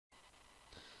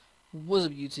What's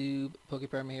up YouTube,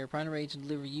 PokePrimer here, primarily to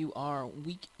deliver you our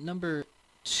week number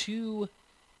 2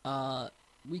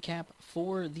 recap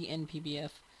for the NPBF.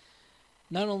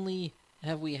 Not only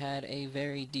have we had a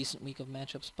very decent week of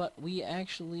matchups, but we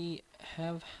actually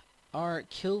have our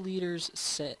kill leaders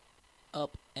set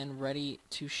up and ready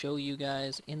to show you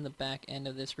guys in the back end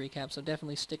of this recap, so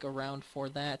definitely stick around for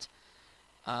that.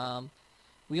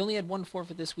 We only had one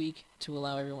forfeit this week to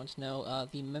allow everyone to know.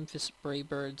 The Memphis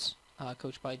Braybirds,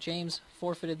 coached by James,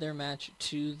 forfeited their match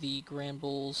to the Grand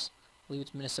Bulls. I believe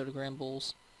it's Minnesota Grand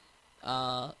Bulls,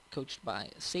 coached by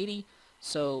Sadie.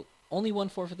 So only one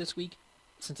forfeit this week.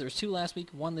 Since there was 2 last week,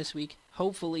 1 this week.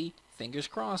 Hopefully, fingers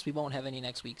crossed, we won't have any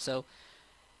next week. So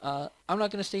I'm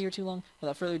not going to stay here too long.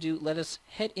 Without further ado, let us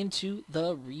head into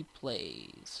the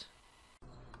replays.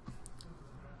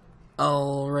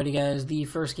 Alrighty guys, the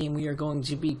first game we are going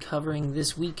to be covering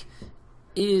this week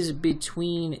is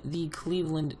between the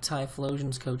Cleveland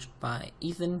Typhlosions, coached by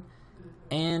Ethan,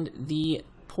 and the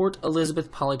Port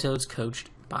Elizabeth Polytoads, coached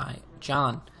by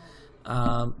John.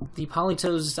 The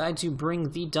Polytoads decide to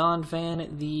bring the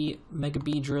Donphan, the Mega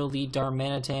Beedrill, the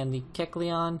Darmanitan, the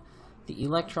Kecleon, the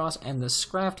Electros, and the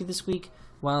Scrafty this week,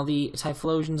 while the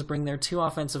Typhlosions bring their 2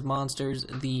 offensive monsters,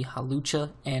 the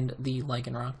Hawlucha and the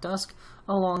Lycanroc Dusk,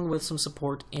 along with some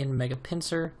support in Mega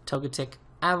Pinsir, Togetic,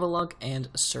 Avalugg, and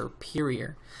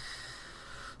Superior.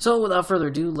 So without further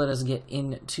ado, let us get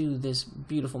into this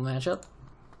beautiful matchup.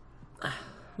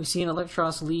 We see an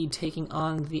Electros lead taking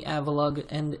on the Avalugg,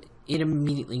 and it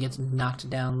immediately gets knocked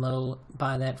down low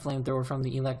by that flamethrower from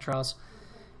the Electros,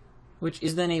 which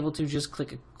is then able to just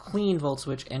click a clean Volt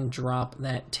Switch and drop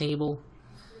that table.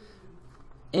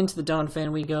 Into the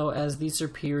Donphan we go as the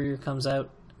Superior comes out.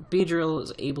 Beedrill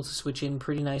is able to switch in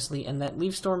pretty nicely, and that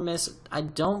Leaf Storm Miss, I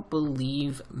don't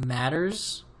believe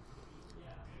matters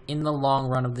in the long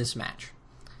run of this match.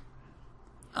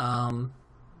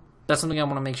 That's something I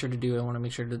want to make sure to do. I want to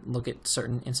make sure to look at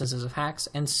certain instances of hacks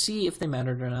and see if they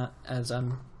mattered or not as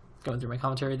I'm going through my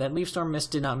commentary. That Leaf Storm Miss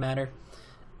did not matter.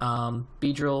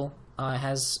 Beedrill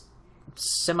has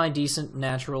semi-decent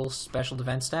natural special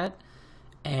defense stat,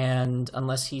 and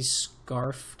unless he's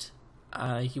Scarfed,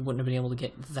 he wouldn't have been able to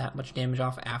get that much damage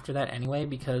off after that anyway,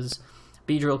 because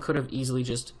Beedrill could have easily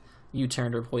just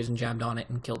U-turned or poison jabbed on it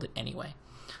and killed it anyway.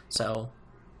 So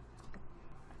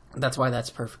that's why that's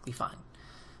perfectly fine.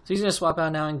 So he's going to swap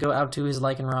out now and go out to his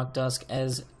Lycanroc Dusk,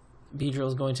 as Beedrill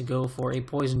is going to go for a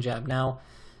poison jab. Now,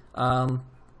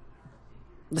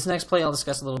 this next play I'll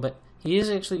discuss a little bit. He is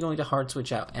actually going to hard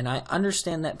switch out, and I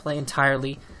understand that play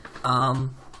entirely.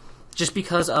 Just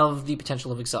because of the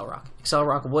potential of Accelerock.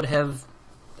 Accelerock would have,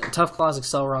 Tough Claws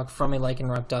Accelerock from a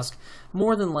Lycanroc Dusk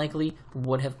more than likely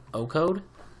would have OHKO'd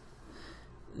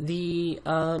the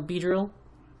Beedrill,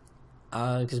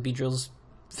 because Beedrill's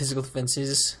physical defense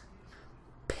is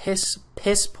piss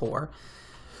poor.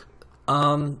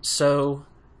 So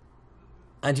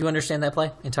I do understand that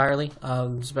play entirely.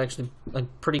 It's actually a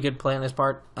pretty good play on his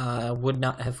part. Would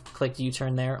not have clicked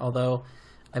U-turn there, although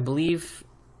I believe,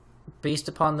 based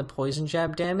upon the poison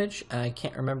jab damage, I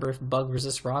can't remember if Bug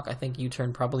resists rock. I think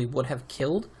U-turn probably would have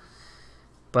killed,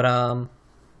 but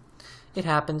it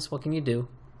happens. What can you do?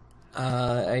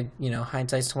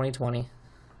 Hindsight's 20/20.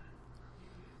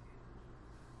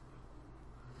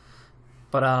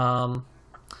 But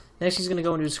next he's going to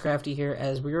go into Scrafty here,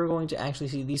 as we are going to actually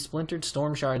see these Splintered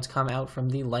Storm Shards come out from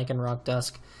the Lycanroc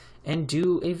Dusk and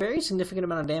do a very significant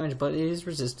amount of damage, but it is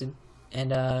resisted.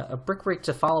 And a Brick Break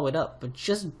to follow it up, but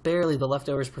just barely the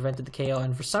leftovers prevented the KO.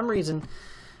 And for some reason,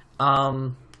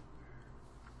 I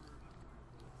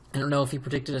don't know if he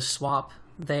predicted a swap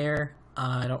there.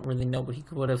 I don't really know what he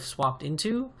would have swapped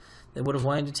into that would have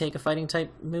wanted to take a fighting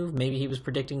type move. Maybe he was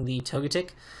predicting the Togetic,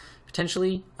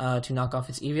 potentially, to knock off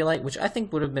its Eviolite, which I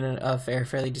think would have been a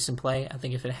fairly decent play. I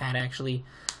think if it had actually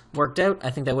worked out, I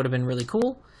think that would have been really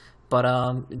cool. But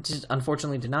it just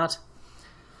unfortunately did not.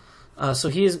 So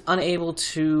he is unable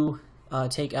to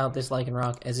take out this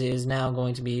Lycanroc, as it is now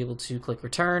going to be able to click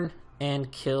return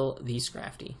and kill the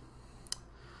Scrafty.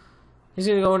 He's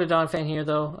going to go into Donphan here,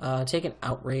 though, take an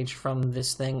Outrage from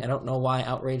this thing. I don't know why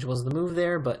Outrage was the move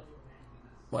there, but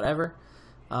whatever.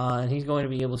 And he's going to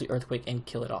be able to Earthquake and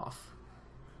kill it off.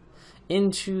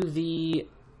 Into the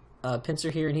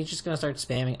Pinsir here, and he's just going to start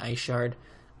spamming Ice Shard.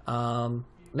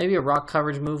 Maybe a rock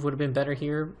coverage move would have been better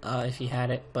here if he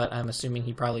had it, but I'm assuming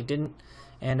he probably didn't.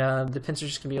 And the Pinsir's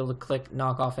just going to be able to click,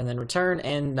 knock off, and then return,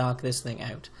 and knock this thing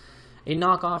out. A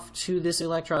knockoff to this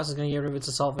Electros is going to get rid of its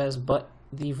Assault Vest, but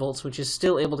the Volt Switch is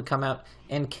still able to come out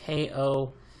and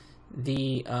KO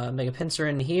the Mega Pinsir,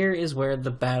 and here is where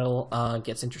the battle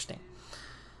gets interesting.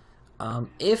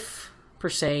 If per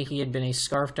se he had been a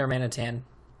Scarf Darmanitan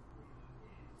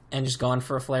and just gone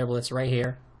for a Flare Blitz right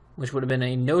here, which would have been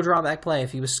a no drawback play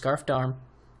if he was Scarf Darm,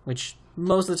 which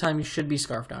most of the time you should be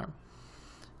Scarf Darm.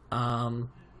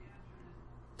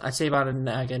 I'd say about a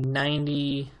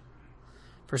 90%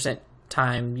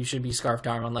 time you should be Scarf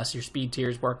Darm unless your speed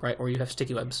tiers work right or you have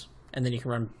Sticky Webs, and then you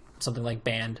can run something like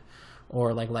Band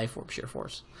or like Life Orb Sheer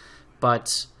Force.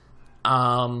 But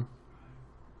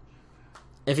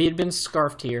if he had been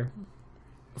Scarfed here,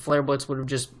 Flare Blitz would have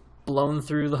just blown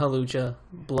through the Hawlucha,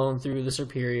 blown through the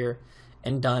Superior,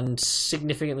 and done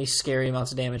significantly scary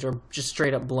amounts of damage, or just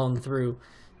straight up blown through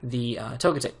the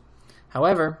Togetic.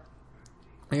 However,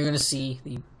 you're going to see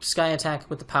the Sky Attack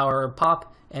with the power of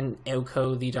Pop and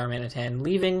Oko the Darmanitan,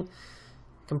 leaving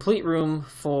complete room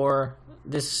for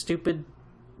this stupid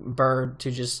bird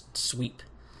to just sweep.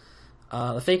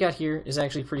 The Fake Out here is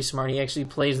actually pretty smart. He actually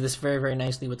plays this very, very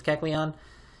nicely with Kecleon.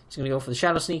 He's going to go for the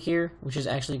Shadow Sneak here, which is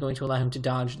actually going to allow him to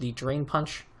dodge the Drain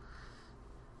Punch.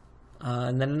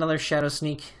 And then another Shadow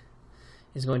Sneak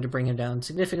is going to bring him down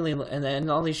significantly, and then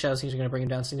all these Shadow Sneaks are going to bring him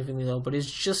down significantly low, but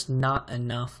it's just not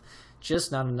enough.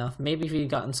 Just not enough. Maybe if he had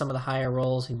gotten some of the higher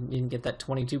rolls, he didn't get that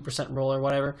 22% roll or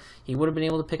whatever, he would have been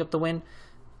able to pick up the win,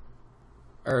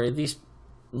 or at least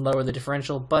lower the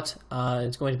differential, but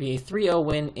it's going to be a 3-0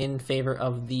 win in favor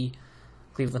of the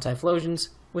Cleveland Typhlosions,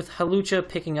 with Hawlucha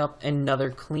picking up another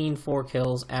clean 4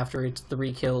 kills after its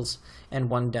 3 kills and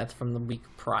 1 death from the week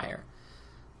prior.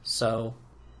 So,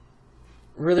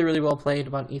 really, really well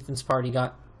played on Ethan's part. He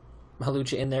got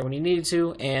Hawlucha in there when he needed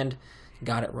to and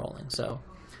got it rolling. So,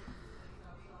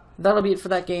 that'll be it for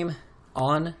that game.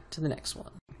 On to the next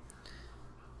one.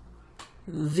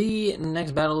 The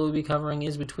next battle we'll be covering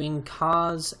is between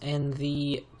Kaz and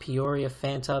the Peoria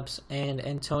Phantops and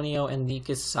Antonio and the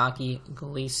Kisaki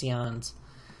Glaceons.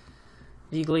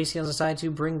 The Glaceons decide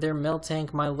to bring their Miltank,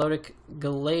 Milotic,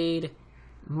 Gallade,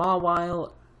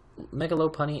 Mawile,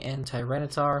 Megalopunny, and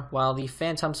Tyranitar, while the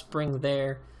Phantoms bring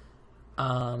their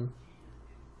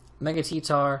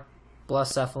Megatitar,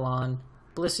 Blacephalon,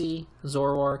 Blissey,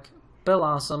 Zoroark,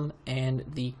 Bellossom, and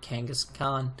the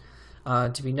Kangaskhan.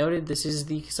 To be noted, this is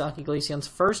the Kisaki Glaceons'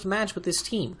 first match with this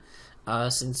team.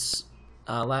 Since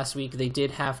last week, they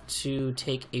did have to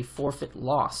take a forfeit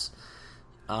loss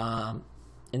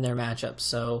in their matchup.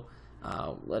 So,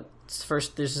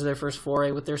 this is their first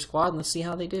foray with their squad, and let's see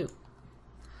how they do.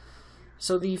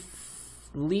 So the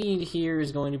lead here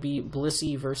is going to be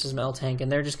Blissey versus Miltank,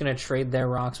 and they're just going to trade their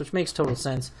rocks, which makes total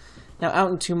sense. Now,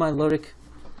 out into Milotic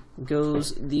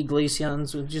goes the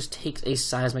Glaceons, which just takes a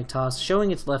Seismic Toss, showing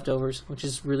its leftovers, which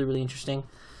is really, really interesting.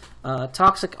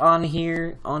 Toxic on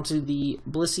here onto the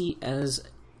Blissey, as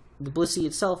the Blissey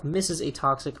itself misses a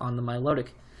Toxic on the Milotic.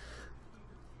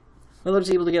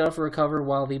 Milotic's able to get off a Recover,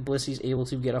 while the Blissey's able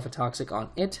to get off a Toxic on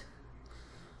it.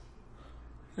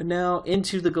 And now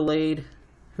into the Gallade,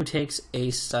 who takes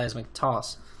a Seismic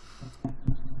Toss.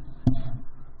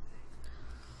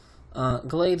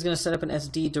 Gallade's going to set up an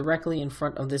SD directly in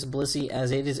front of this Blissey,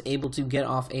 as it is able to get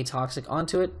off a Toxic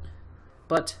onto it.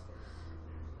 But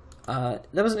that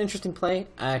was an interesting play.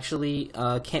 I actually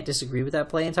can't disagree with that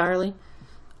play entirely.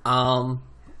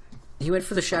 He went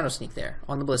for the Shadow Sneak there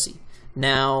on the Blissey.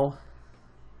 Now,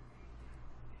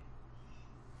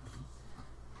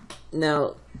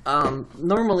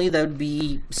 normally that would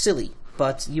be silly,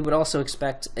 but you would also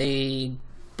expect a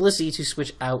Blissey to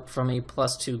switch out from a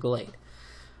 +2 Gallade.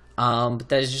 But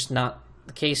that is just not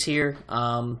the case here.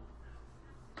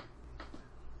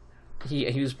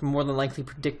 He was more than likely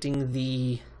predicting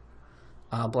the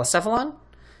Blacephalon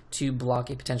to block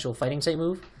a potential Fighting Type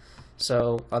move,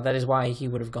 so that is why he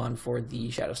would have gone for the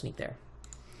Shadow Sneak there.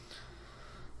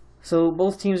 So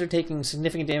both teams are taking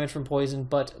significant damage from Poison,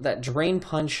 but that Drain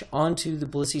Punch onto the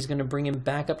Blissey is going to bring him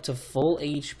back up to full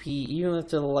HP. Even with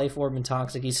the Life Orb and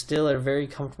Toxic, he's still at a very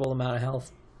comfortable amount of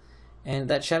health. And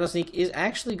that Shadow Sneak is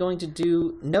actually going to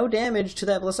do no damage to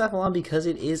that Blacephalon because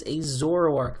it is a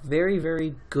Zoroark. Very,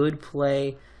 very good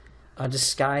play,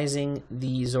 disguising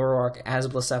the Zoroark as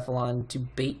Blacephalon to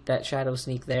bait that Shadow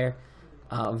Sneak there.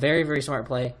 Very, very smart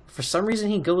play. For some reason,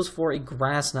 he goes for a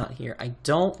Grass Knot here. I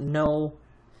don't know.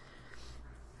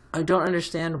 I don't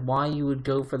understand why you would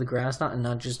go for the Grass Knot and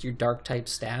not just your Dark type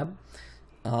Stab.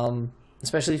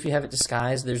 Especially if you have it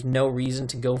disguised, there's no reason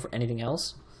to go for anything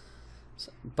else.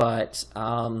 But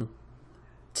to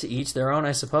each their own,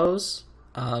 I suppose.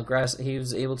 He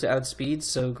was able to outspeed,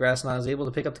 so Grass Knot was able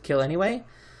to pick up the kill anyway.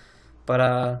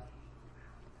 But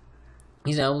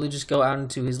he's now able to just go out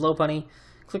into his Lopunny,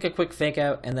 click a quick Fake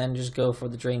Out, and then just go for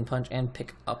the Drain Punch and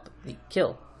pick up the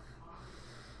kill.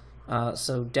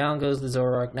 So down goes the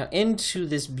Zoroark. Now into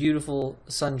this beautiful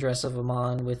sundress of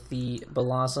Amon with the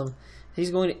Blossom.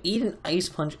 He's going to eat an Ice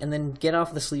Punch and then get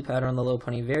off the Sleep Powder on the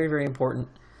Lopunny. Very, very important.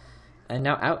 And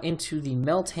now out into the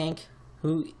Meltank,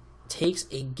 who takes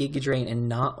a Giga Drain and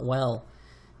not well.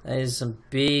 That is some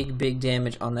big, big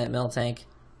damage on that Meltank.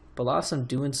 Blossom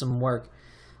doing some work.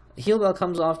 Heal Bell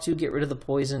comes off to get rid of the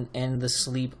poison and the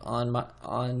sleep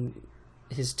on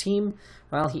his team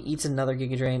while he eats another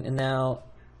Giga Drain. And now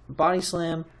Body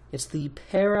Slam. It's the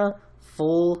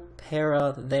full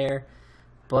para there,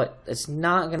 but it's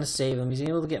not going to save him. He's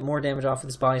able to get more damage off of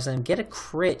this Body Slam, get a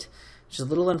crit, which is a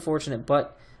little unfortunate,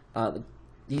 but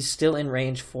he's still in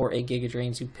range for a Giga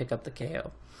Drain to pick up the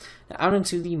KO. Now out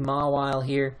into the Mawile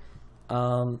here.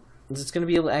 It's going to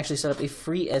be able to actually set up a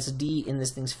free SD in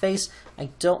this thing's face. I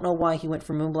don't know why he went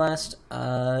for Moonblast.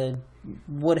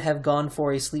 Would have gone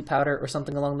for a Sleep Powder or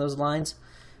something along those lines,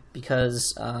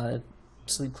 because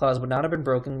Sleep Claws would not have been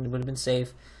broken, it would have been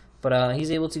safe. But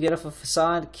he's able to get off a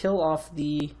Facade, kill off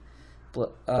the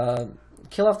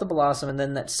Blossom, and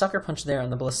then that Sucker Punch there on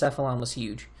the Blacephalon was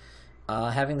huge.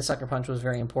 Having the Sucker Punch was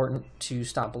very important to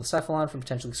stop Blacephalon from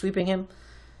potentially sweeping him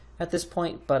at this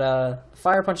point, but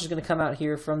Fire Punch is going to come out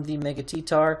here from the Mega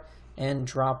T-Tar and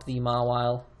drop the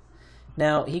Mawile.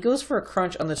 Now, he goes for a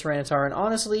Crunch on the Tyranitar, and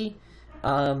honestly,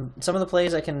 some of the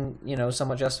plays I can,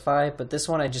 somewhat justify, but this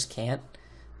one I just can't.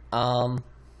 It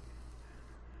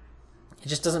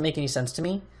just doesn't make any sense to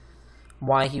me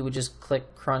why he would just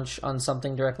click Crunch on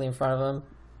something directly in front of him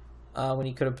when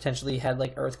he could have potentially had,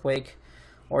 like, Earthquake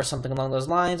or something along those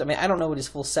lines. I mean, I don't know what his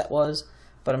full set was,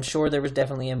 but I'm sure there was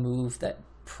definitely a move that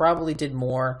probably did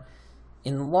more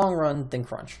in the long run than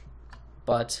Crunch.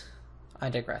 But I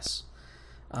digress.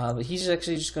 But he's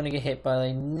actually just going to get hit by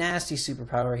a nasty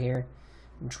superpower here,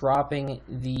 dropping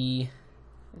the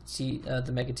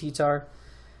Mega T-Tar.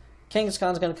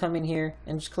 Kangaskhan's going to come in here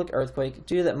and just click Earthquake,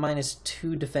 due to that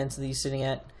 -2 defense that he's sitting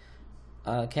at.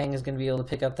 Kang is going to be able to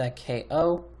pick up that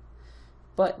KO.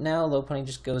 But now Lopunny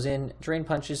just goes in, Drain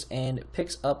Punches, and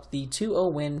picks up the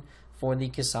 2-0 win for the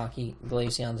Kisaki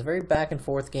Glaceons. A very back and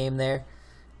forth game there.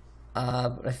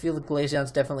 But I feel the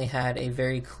Glaceons definitely had a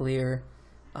very clear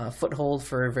foothold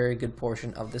for a very good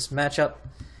portion of this matchup.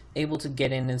 Able to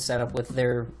get in and set up with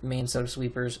their main set of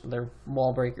sweepers, their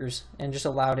wall breakers, and just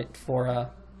allowed it for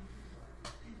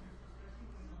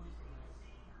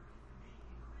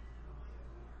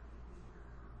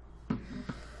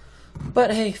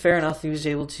but hey, fair enough. He was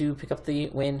able to pick up the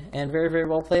win, and very, very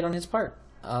well played on his part.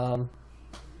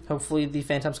 Hopefully the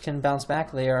Phantoms can bounce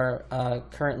back. They are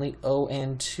currently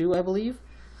 0-2, I believe.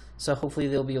 So hopefully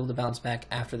they'll be able to bounce back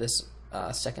after this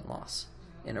second loss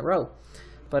in a row.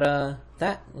 But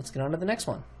let's get on to the next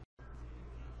one.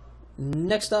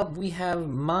 Next up, we have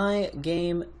my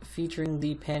game featuring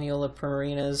the Paniola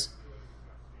Primarinas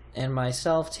and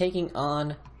myself taking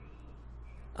on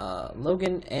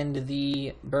Logan and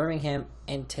the Birmingham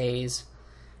Entei.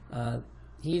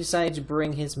 He decided to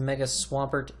bring his Mega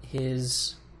Swampert,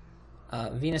 his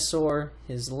Venusaur,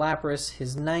 his Lapras,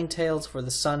 his Ninetales for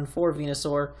the Sun for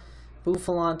Venusaur,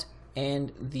 Bouffalant,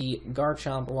 and the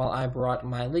Garchomp, while I brought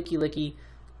my Licky,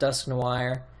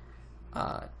 Dusknoir,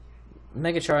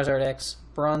 Mega Charizard X,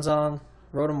 Bronzong,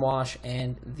 Rotom Wash,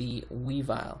 and the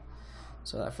Weavile.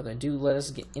 So without further ado, let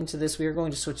us get into this. We are going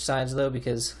to switch sides, though,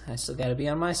 because I still got to be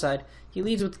on my side. He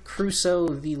leads with Crusoe,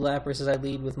 the Lapras, as I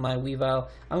lead with my Weavile.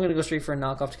 I'm going to go straight for a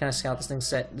knockoff to kind of scout this thing's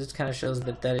set. This kind of shows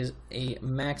that that is a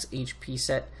max HP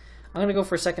set. I'm going to go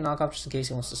for a second knockoff just in case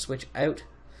he wants to switch out.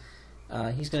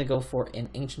 He's going to go for an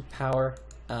Ancient Power.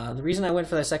 The reason I went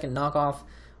for that second knockoff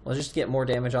was just to get more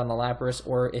damage on the Lapras,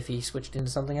 or if he switched into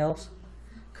something else.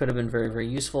 Could have been very, very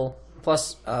useful.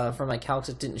 Plus, from my calcs,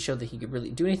 it didn't show that he could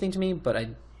really do anything to me, but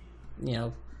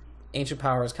Ancient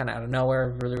Power is kind of out of nowhere.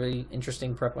 Really, really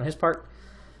interesting prep on his part.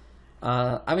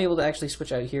 I'm able to actually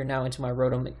switch out here now into my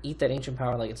Rotom and eat that Ancient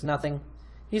Power like it's nothing.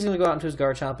 He's going to go out into his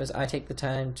Garchomp as I take the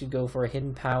time to go for a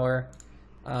Hidden Power.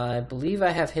 I believe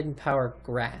I have Hidden Power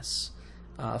Grass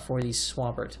for the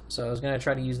Swampert. So I was going to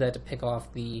try to use that to pick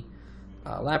off the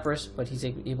Lapras, but he's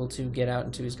able to get out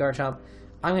into his Garchomp.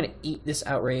 I'm going to eat this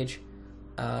Outrage.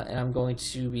 And I'm going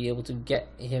to be able to get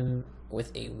him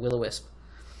with a Will-O-Wisp.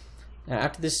 Now,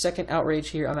 after this second Outrage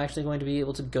here, I'm actually going to be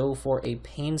able to go for a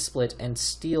Pain Split and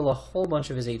steal a whole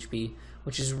bunch of his HP,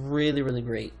 which is really, really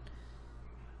great.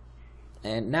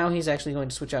 And now he's actually going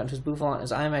to switch out into his Bouffalant,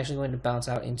 as I'm actually going to bounce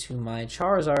out into my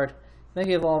Charizard,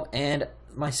 Mega Evolve, and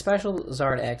my special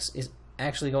Zard X is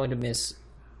actually going to miss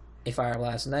a Fire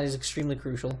Blast, and that is extremely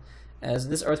crucial, as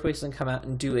this Earthquake is going to come out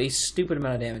and do a stupid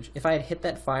amount of damage. If I had hit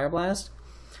that Fire Blast,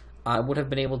 I would have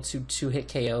been able to hit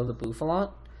KO the Bouffalant.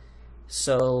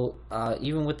 So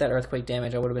even with that Earthquake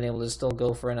damage, I would have been able to still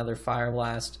go for another Fire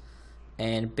Blast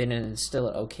and been in still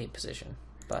an okay position.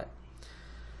 But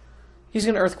he's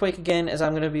going to Earthquake again, as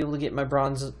I'm going to be able to get my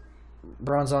Bronzong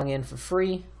in for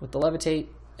free with the Levitate,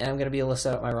 and I'm going to be able to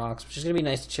set up my rocks, which is going to be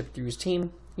nice to chip through his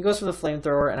team. He goes for the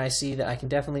Flamethrower, and I see that I can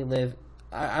definitely live.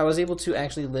 I was able to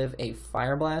actually live a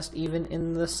Fire Blast even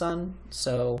in the sun,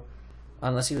 so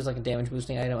unless he was like a damage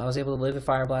boosting item, I was able to live a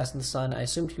Fire Blast in the sun. I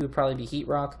assumed he would probably be Heat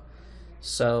Rock,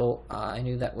 so I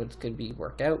knew that could be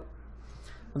worked out.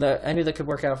 I knew that could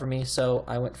work out for me, so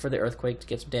I went for the Earthquake to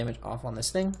get some damage off on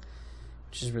this thing,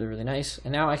 which is really, really nice.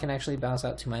 And now I can actually bounce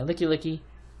out to my Licky,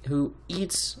 who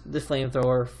eats the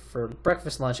Flamethrower for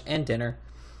breakfast, lunch, and dinner,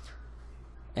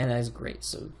 and that is great.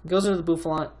 So he goes into the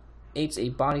Boufflant, eats a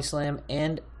Body Slam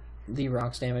and the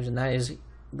Rocks damage, and that is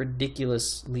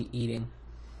ridiculously eating.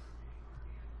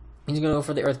 He's going to go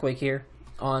for the Earthquake here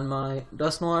on my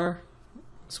Dusknoir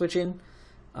switch in.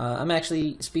 I'm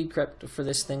actually speed crept for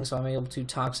this thing, so I'm able to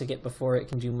Toxic it before it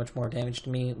can do much more damage to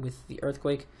me with the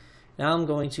Earthquake. Now I'm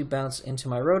going to bounce into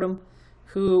my Rotom,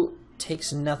 who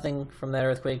takes nothing from that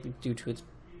Earthquake due to its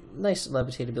nice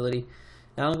Levitate ability.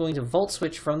 Now I'm going to Volt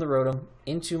Switch from the Rotom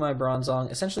into my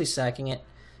Bronzong, essentially sacking it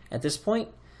at this point.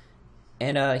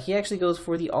 And he actually goes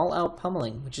for the All-Out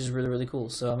Pummeling, which is really, really cool.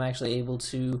 So I'm actually able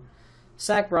to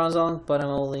sack Bronzong,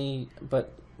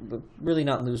 but really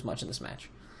not lose much in this match.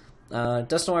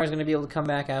 Dusknoir is going to be able to come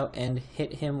back out and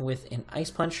hit him with an Ice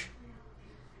Punch,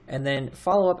 and then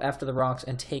follow up after the rocks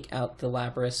and take out the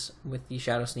Lapras with the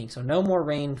Shadow Sneak. So no more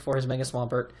rain for his Mega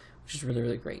Swampert, which is really,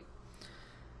 really great.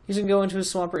 He's going to go into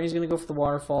his Swampert, and he's going to go for the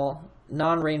Waterfall.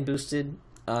 Non-rain boosted.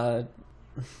 Would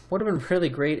have been really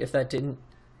great if that didn't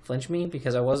flinch me,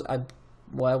 because I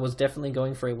was definitely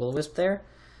going for a Will-O-Wisp there,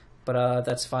 but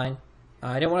that's fine.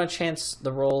 I didn't want to chance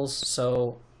the rolls,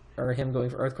 or him going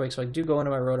for Earthquake, so I do go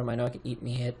into my Rotom. I know I can eat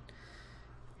me hit.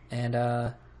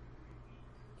 And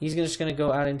he's just going to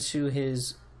go out into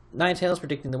his Ninetales,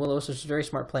 predicting the Will-O-Wisp, which is a very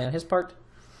smart play on his part.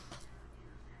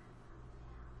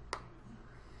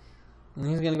 And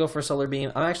he's going to go for a Solar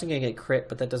Beam. I'm actually going to get crit,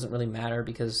 but that doesn't really matter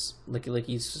because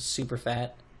Licky's super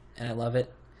fat, and I love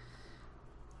it.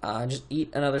 Just eat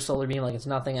another Solar Beam like it's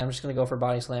nothing. I'm just going to go for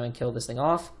Body Slam and kill this thing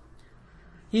off.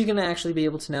 He's going to actually be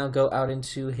able to now go out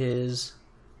into his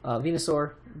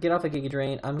Venusaur, get off a Giga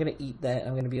Drain. I'm going to eat that.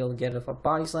 I'm going to be able to get a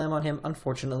Body Slam on him.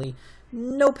 Unfortunately,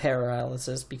 no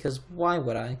Paralysis, because why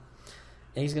would I?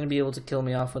 And he's going to be able to kill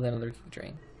me off with another Giga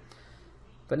Drain.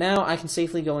 But now I can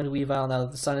safely go into Weavile now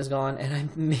that the sun is gone, and I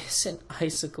miss an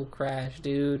Icicle Crash,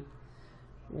 dude.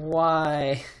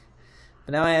 Why?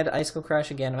 But now I had Icicle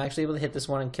Crash again. I'm actually able to hit this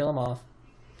one and kill him off.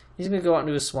 He's going to go out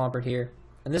into his Swampert here.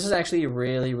 And this is actually a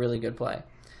really, really good play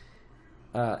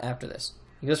after this.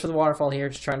 He goes for the Waterfall here,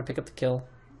 just trying to pick up the kill.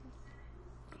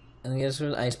 And he goes for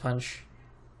an Ice Punch.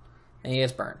 And he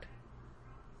gets burned.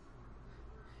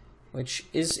 Which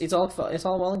is, it's all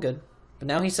well and good. But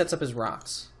now he sets up his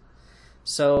rocks.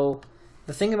 So,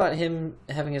 the thing about him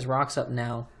having his rocks up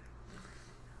now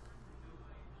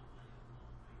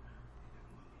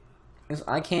is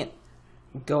I can't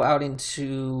go out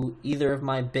into either of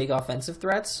my big offensive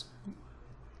threats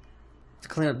to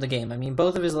clean up the game. I mean,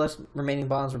 both of his last remaining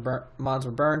mods were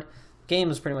burned. The game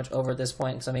is pretty much over at this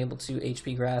point because I'm able to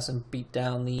HP Grass and beat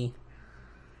down the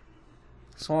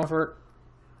Swampert.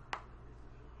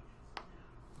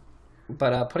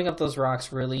 But putting up those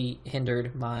rocks really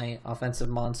hindered my offensive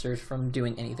monsters from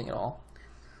doing anything at all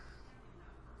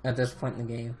at this point in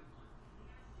the game.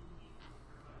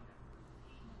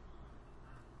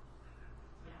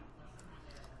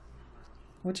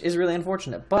 Which is really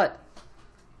unfortunate, but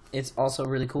it's also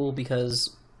really cool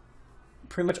because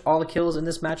pretty much all the kills in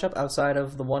this matchup, outside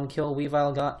of the one kill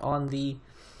Weavile got on the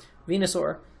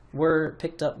Venusaur, were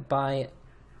picked up by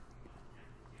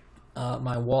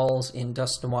my walls in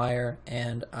Dusknoir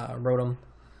and Rotom.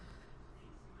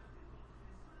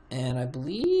 And I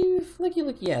believe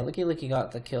Licky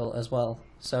got the kill as well.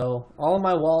 So all of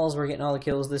my walls were getting all the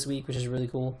kills this week, which is really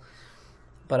cool.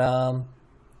 But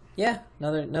yeah,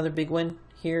 another big win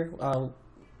here.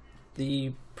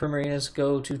 The Primarinas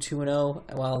go to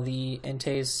 2-0, while the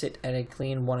Entei sit at a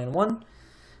clean 1-1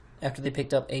 after they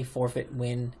picked up a forfeit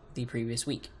win the previous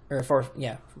week, or forfeit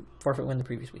win the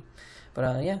previous week.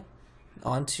 But yeah,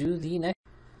 on to the next.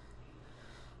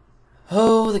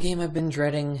 Oh, the game I've been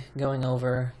dreading going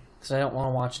over because I don't want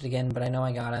to watch it again, but I know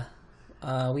I gotta.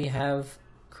 We have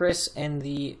Chris and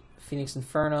the Phoenix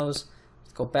Infernos.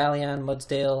 Let's go Balion,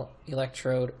 Mudsdale,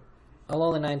 Electrode,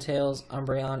 Alola Ninetales,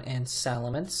 Umbreon, and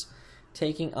Salamence,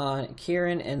 taking on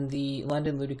Kieran and the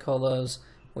London Ludicolo's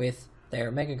with their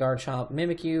Mega Garchomp,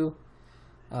 Mimikyu,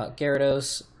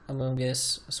 Gyarados,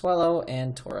 Amoonguss, Swallow,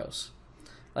 and Tauros.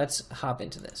 Let's hop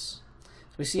into this.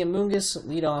 So we see Amoonguss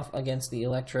lead off against the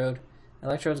Electrode.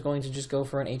 Electrode's going to just go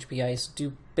for an HP Ice,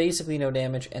 do basically no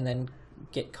damage, and then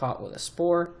get caught with a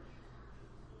Spore.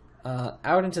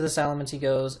 Out into the Salamence he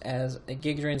goes, as a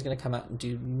Giga Drain's going to come out and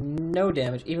do no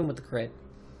damage, even with the crit.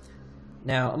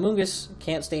 Now, Amoonguss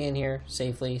can't stay in here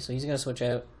safely, so he's going to switch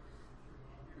out.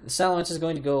 The Salamence is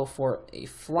going to go for a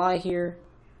Fly here,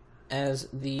 as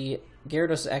the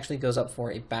Gyarados actually goes up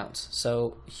for a Bounce.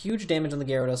 So, huge damage on the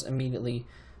Gyarados immediately,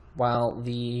 while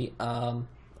the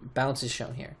Bounce is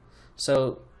shown here.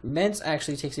 So, Mence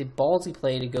actually takes a ballsy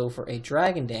play to go for a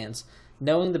Dragon Dance,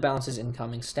 knowing the Bounce is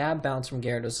incoming. Stab Bounce from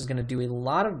Gyarados is going to do a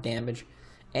lot of damage,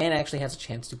 and actually has a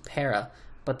chance to Para,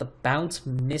 but the Bounce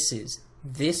misses.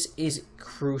 This is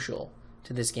crucial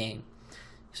to this game.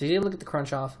 So you need to look at the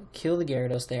Crunch Off, kill the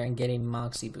Gyarados there, and get a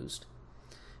Moxie boost.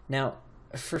 Now,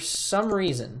 for some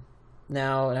reason,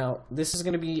 now this is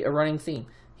going to be a running theme.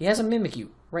 He has a Mimikyu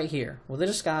right here, with a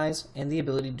Disguise, and the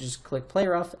ability to just click Play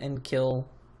Rough and kill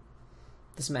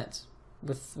this Mence.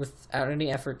 Without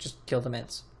any effort, just kill the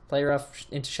Mence. Play Rough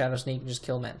into Shadow Sneak and just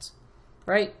kill Mence.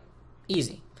 Right?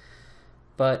 Easy.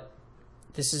 But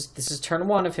this is turn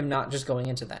 1 of him not just going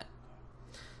into that.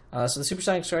 So the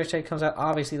Supersonic Strike Type comes out.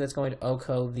 Obviously, that's going to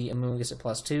OHKO the Amoonguss at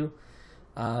 +2.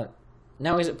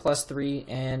 Now he's at +3,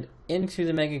 and into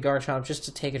the Mega Garchomp just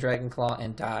to take a Dragon Claw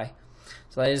and die.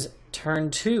 So that is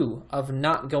turn 2 of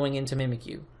not going into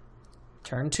Mimikyu.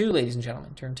 Turn 2, ladies and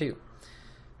gentlemen. Turn 2.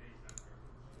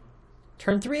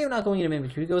 Turn 3 of not going into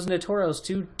Mimikyu. He goes into Tauros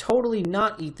to totally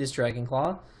not eat this Dragon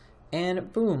Claw.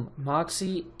 And boom,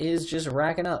 Moxie is just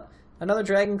racking up. Another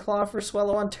Dragon Claw for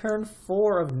Swallow on turn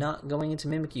 4 of not going into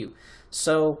Mimikyu.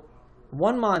 So,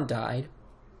 one Mon died.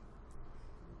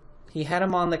 He had a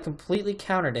Mon that completely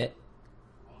countered it.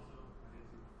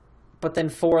 But then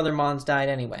 4 other Mons died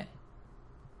anyway.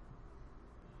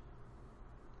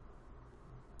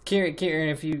 Kieran,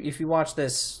 if you watch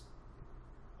this,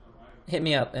 hit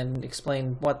me up and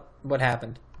explain what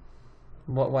happened.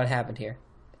 What happened here.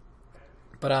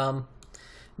 But,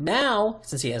 now,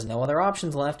 since he has no other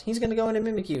options left, he's going to go into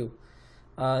Mimikyu.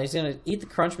 He's going to eat the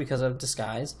Crunch because of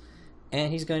Disguise,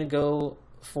 and he's going to go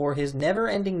for his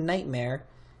never-ending Nightmare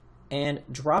and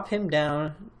drop him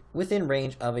down within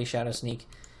range of a Shadow Sneak.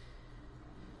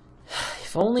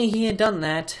 If only he had done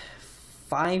that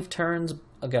 5 turns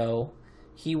ago,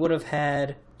 he would have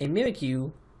had a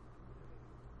Mimikyu,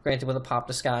 granted with a Pop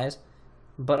Disguise,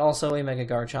 but also a Mega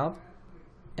Garchomp,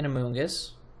 an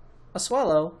Amoonguss, a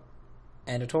Swallow,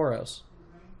 and a Tauros.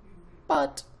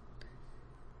 But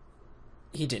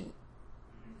he didn't.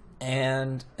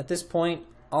 And at this point,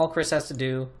 all Chris has to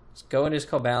do is go into his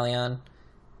Cobalion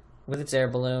with its Air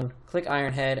Balloon, click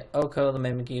Iron Head, OHKO the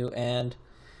Mimikyu, and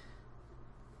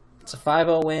it's a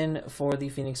 5-0 win for the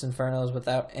Phoenix Infernos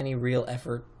without any real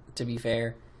effort, to be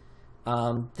fair.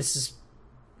 This is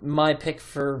my pick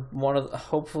for one of the,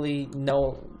 hopefully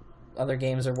no other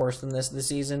games are worse than this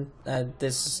season.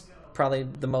 This is probably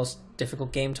the most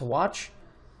difficult game to watch.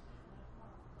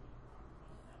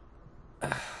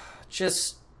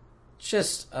 Just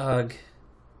ugh.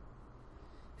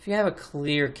 If you have a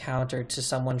clear counter to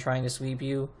someone trying to sweep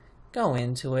you, go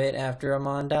into it after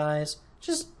Amon dies.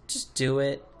 Just do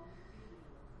it.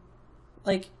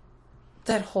 Like,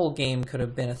 that whole game could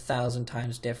have been 1,000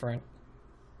 times different.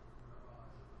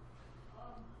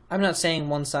 I'm not saying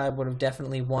one side would have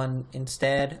definitely won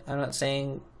instead. I'm not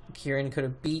saying Kieran could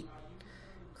have beat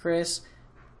Chris,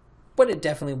 but it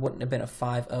definitely wouldn't have been a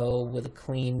 5-0 with a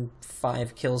clean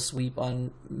 5-kill sweep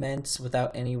on Mence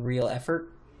without any real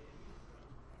effort.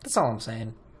 That's all I'm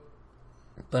saying.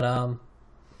 But, I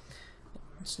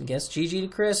guess GG to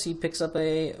Chris. He picks up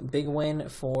a big win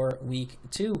for week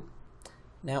 2.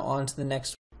 Now on to the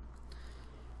next.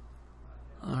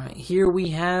 Alright, here we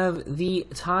have the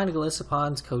Tide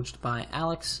Glisopons coached by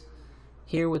Alex.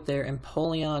 Here with their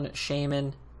Empoleon,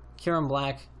 Shaman, Kieran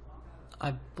Black,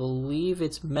 I believe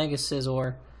it's Mega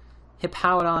Scizor,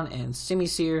 Hippowdon, and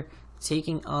Simisear,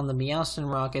 taking on the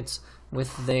Meowston Rockets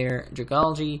with their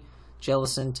Dragalge,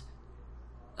 Jellicent,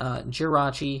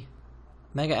 Jirachi,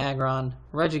 Mega Aggron,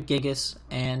 Regigigas,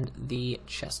 and the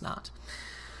Chestnut.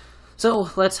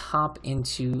 So let's hop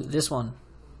into this one.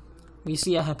 We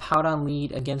see a Hippowdon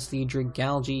lead against the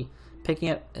Dragalge,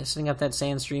 setting up that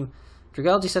Sandstream.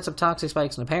 Dragalge sets up Toxic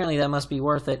Spikes, and apparently that must be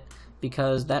worth it,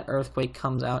 because that Earthquake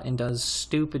comes out and does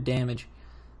stupid damage.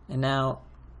 And now,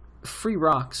 free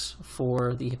rocks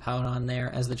for the Hippowdon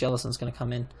there, as the Jellicent's going to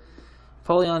come in.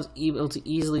 Empoleon's able to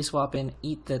easily swap in,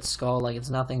 eat that Skull like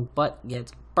it's nothing, but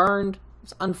gets burned.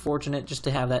 It's unfortunate just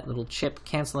to have that little chip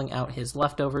canceling out his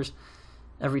leftovers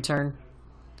every turn.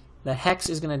 The Hex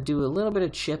is going to do a little bit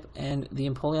of chip, and the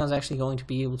Empoleon is actually going to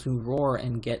be able to roar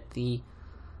and get the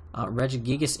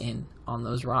Regigigas in on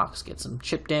those rocks. Get some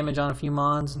chip damage on a few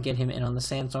mons, and get him in on the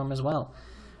Sandstorm as well.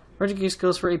 Regigigas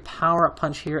goes for a power-up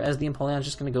punch here, as the Empoleon is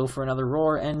just going to go for another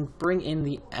roar and bring in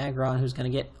the Aggron, who's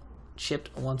going to get chipped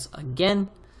once again.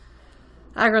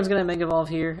 Aggron's going to Mega Evolve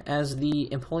here, as the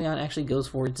Empoleon actually goes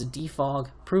for its Defog,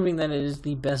 proving that it is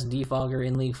the best Defogger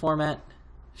in League format.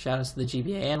 Shoutouts to the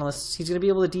GBA analysts. He's going to be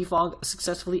able to Defog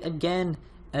successfully again,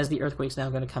 as the Earthquake's now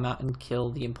going to come out and kill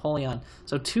the Empoleon.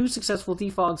 So 2 successful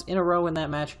Defogs in a row in that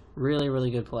match. Really, really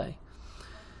good play.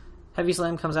 Heavy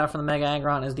Slam comes out from the Mega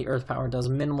Aggron, as the Earth Power does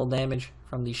minimal damage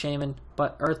from the Shaman.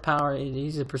 But Earth Power,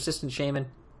 he's a persistent Shaman.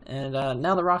 And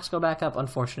now the rocks go back up,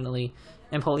 unfortunately.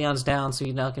 Empoleon's down, so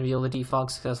he's not going to be able to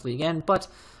Defog successfully again. But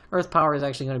Earth Power is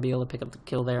actually going to be able to pick up the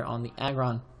kill there on the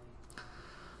Aggron.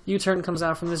 U-turn comes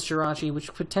out from this Jirachi,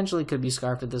 which potentially could be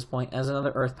Scarfed at this point, as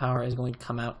another Earth Power is going to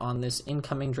come out on this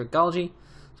incoming Dragalge.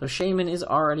 So Shaman is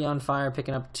already on fire,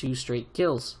 picking up 2 straight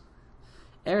kills.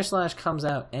 Air Slash comes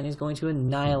out and is going to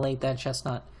annihilate that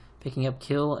Chestnut, picking up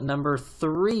kill number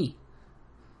 3.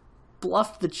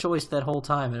 Bluffed the choice that whole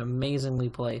time and amazingly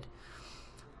played.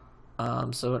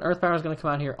 So an Earth Power is going to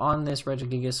come out here on this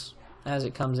Regigigas as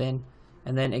it comes in,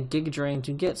 and then a Giga Drain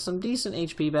to get some decent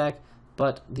HP back.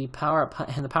 But the power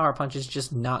punch is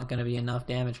just not going to be enough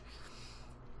damage.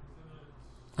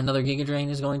 Another Giga Drain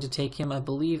is going to take him, I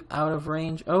believe, out of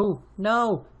range. Oh,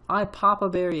 no! I pop a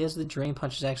berry, as the Drain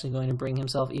Punch is actually going to bring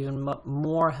himself even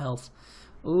more health.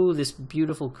 Ooh, this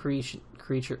beautiful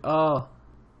creature. Oh,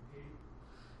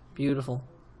 beautiful.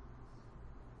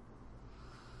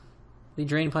 The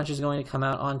Drain Punch is going to come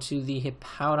out onto the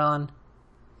Hippowdon,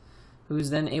 who's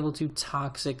then able to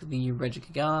Toxic the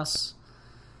Regigigas.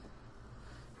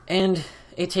 And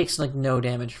it takes like no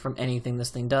damage from anything this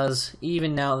thing does.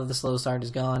 Even now that the slow start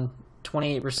is gone,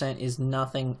 28% is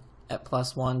nothing at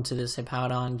 +1 to this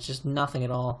Hippowdon, just nothing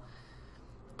at all.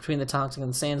 Between the Toxic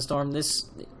and the Sandstorm, this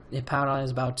Hippowdon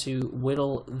is about to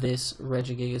whittle this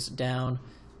Regigigas down,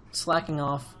 slacking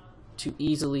off to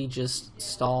easily just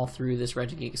stall through this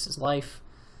Regigigas' life.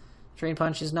 Drain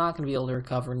Punch is not going to be able to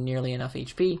recover nearly enough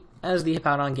HP, as the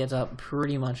Hippowdon gets up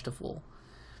pretty much to full.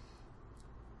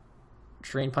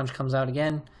 Drain Punch comes out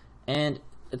again, and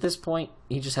at this point,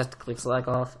 he just has to click Slack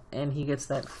off, and he gets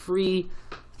that free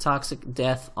Toxic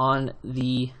Death onto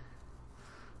the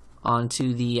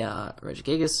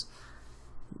Regigigas.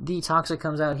 The Toxic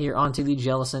comes out here onto the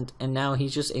Jellicent, and now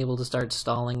he's just able to start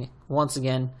stalling once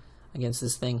again against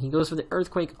this thing. He goes for the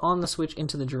Earthquake on the switch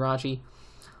into the Jirachi,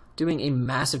 doing a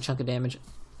massive chunk of damage.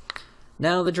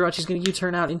 Now the Jirachi is going to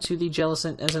U-turn out into the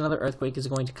Jellicent, as another Earthquake is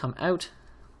going to come out.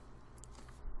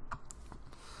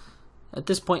 At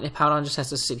this point, Hippowdon just has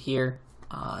to sit here,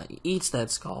 eats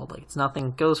that Scald like it's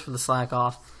nothing, goes for the Slack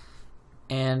off,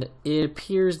 and it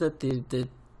appears that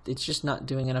it's just not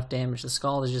doing enough damage. The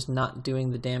Scald is just not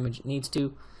doing the damage it needs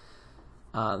to.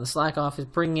 The Slack off is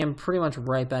bringing him pretty much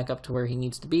right back up to where he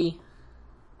needs to be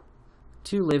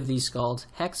to live these Scalds.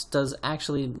 Hex does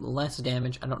actually less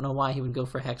damage. I don't know why he would go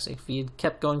for Hex. If he had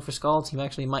kept going for Scalds, he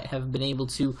actually might have been able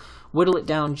to whittle it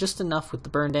down just enough with the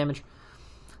burn damage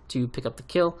to pick up the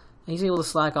kill. He's able to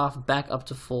slack off back up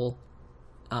to full.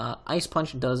 Ice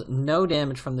Punch does no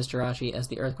damage from this Jirachi, as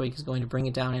the Earthquake is going to bring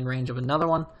it down in range of another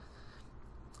one.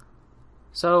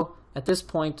 So, at this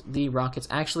point, the Rockets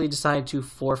actually decide to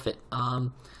forfeit.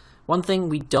 One thing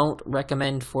we don't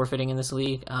recommend forfeiting in this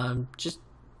league, just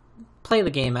play the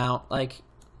game out. Like,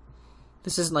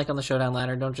 this isn't like on the Showdown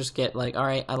ladder. Don't just get like,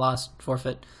 alright, I lost,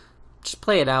 forfeit. Just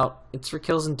play it out. It's for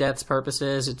kills and deaths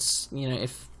purposes. It's, you know,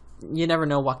 if you never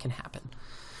know what can happen.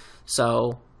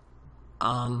 So,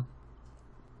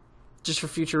 just for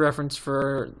future reference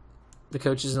for the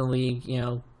coaches in the league, you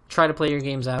know, try to play your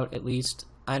games out at least.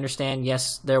 I understand,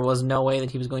 yes, there was no way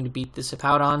that he was going to beat this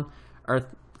Hippowdon.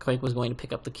 Earthquake was going to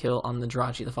pick up the kill on the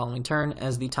Jirachi the following turn,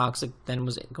 as the Toxic then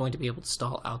was going to be able to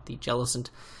stall out the Jellicent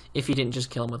if he didn't just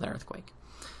kill him with an Earthquake.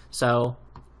 So,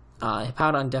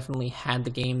 Hippowdon definitely had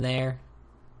the game there.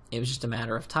 It was just a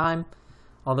matter of time.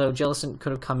 Although Jellicent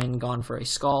could have come in and gone for a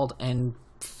Scald and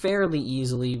fairly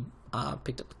easily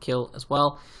picked up the kill as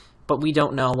well, but we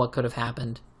don't know what could have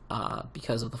happened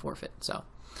because of the forfeit. So,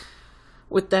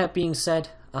 with that being said,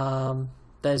 that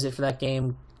is it for that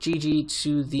game. GG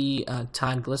to the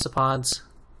Tide Glissopods,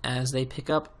 as they pick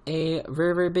up a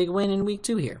very, very big win in Week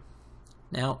 2 here.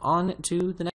 Now, on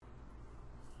to the next.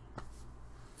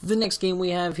 The next game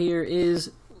we have here is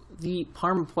the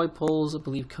Parma Poi Poles, I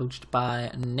believe coached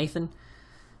by Nathan,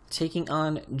 taking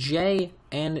on Jay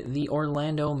and the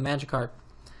Orlando Magikarp.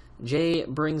 Jay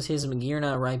brings his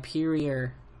Magearna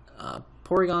Rhyperior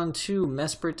Porygon 2,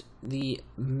 Mesprit, the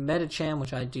Medicham,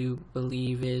 which I do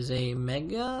believe is a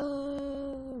Mega.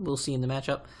 We'll see in the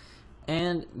matchup.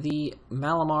 And the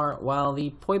Malamar, while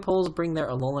the Poipoles bring their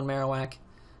Alolan Marowak,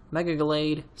 Mega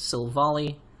Gallade,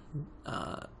 Silvally,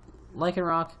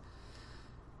 Lycanroc,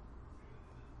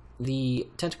 the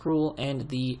Tentacruel, and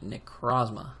the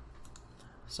Necrozma.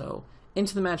 So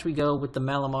into the match we go with the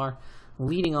Malamar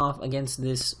leading off against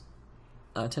this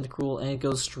Tentacruel, and it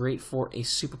goes straight for a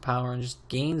superpower and just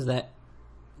gains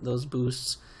those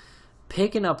boosts,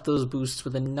 picking up those boosts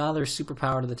with another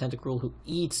superpower to the Tentacruel, who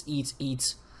eats,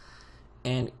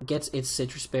 and gets its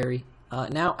Citrus Berry.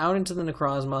 Now out into the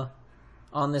Necrozma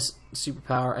on this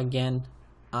superpower again.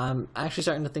 I'm actually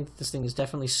starting to think that this thing is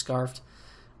definitely scarfed.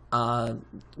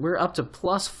 We're up to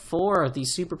 +4 of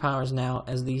these superpowers now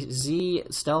as the Z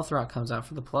Stealth Rock comes out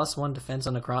for the +1 defense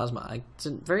on Necrozma. It's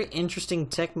a very interesting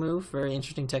tech move, We're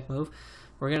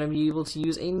going to be able to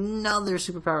use another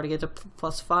superpower to get to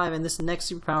 +5, and this next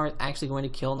superpower is actually going to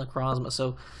kill Necrozma.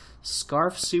 So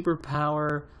Scarf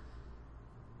superpower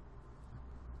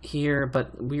here,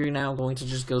 but we're now going to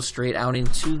just go straight out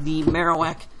into the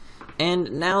Marowak.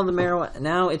 And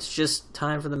now it's just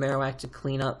time for the Marowak to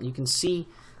clean up. You can see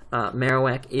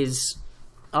Marowak is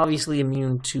obviously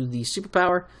immune to the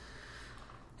superpower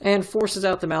and forces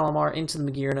out the Malamar into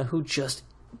the Magearna, who just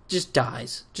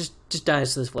dies. Just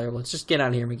dies to this Flare Blitz. Just get out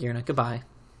of here, Magearna. Goodbye.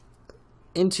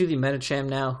 Into the Medicham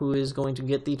now, who is going to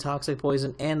get the Toxic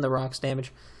Poison and the Rocks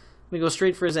damage. We go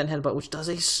straight for a Zen Headbutt, which does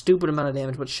a stupid amount of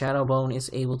damage, but Shadow Bone is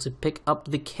able to pick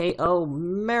up the KO.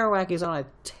 Marowak is on a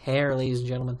tear, ladies and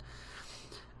gentlemen.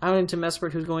 Out into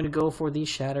Mesprit, who's going to go for the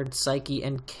Shattered Psyche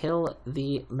and kill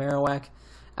the Marowak.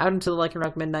 Out into the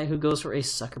Lycanroc Midnight, who goes for a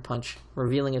Sucker Punch,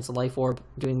 revealing its Life Orb,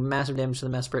 doing massive damage to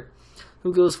the Mesprit,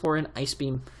 who goes for an Ice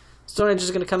Beam. Stone Edge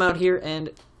is going to come out here and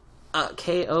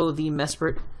KO the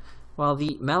Mesprit, while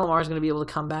the Malamar is going to be able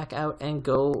to come back out and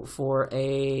go for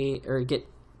get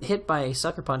hit by a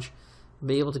Sucker Punch,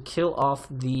 be able to kill off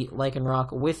the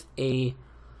Lycanroc with a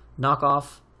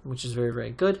knockoff, which is very,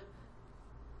 very good.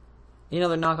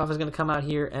 Another knockoff is going to come out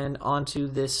here and onto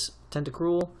this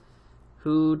Tentacruel,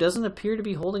 who doesn't appear to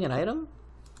be holding an item?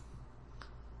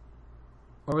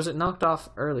 Or was it knocked off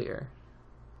earlier?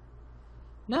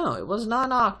 No, it was not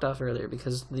knocked off earlier,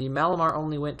 because the Malamar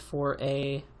only went for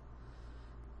a...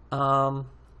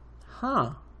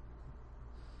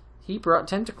 He brought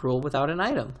Tentacruel without an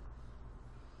item.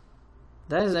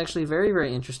 That is actually very,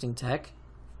 very interesting tech,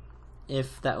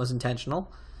 if that was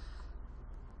intentional.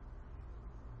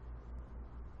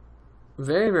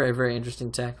 Very, very, very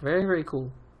interesting tech. Very, very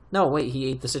cool. No, wait, he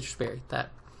ate the Citrus Berry.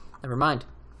 Never mind.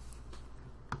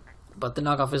 But the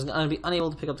knockoff is going to be unable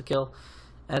to pick up the kill,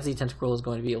 as the Tentacruel is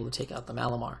going to be able to take out the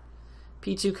Malamar.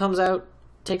 P2 comes out,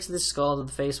 takes this Skull to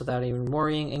the face without even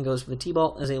worrying, and goes for the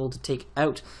T-Bolt, and is able to take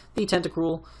out the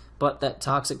Tentacruel, but that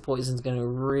Toxic Poison is going to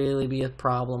really be a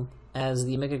problem, as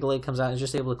the Mega Gallade comes out and is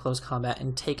just able to close combat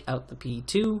and take out the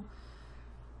P2.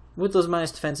 With those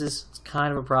minus defenses, it's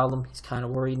kind of a problem. He's kind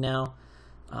of worried now.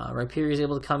 Rhyperior is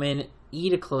able to come in,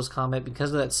 eat a close combat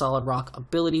because of that Solid Rock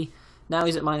ability. Now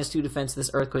he's at -2 defense. This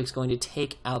Earthquake is going to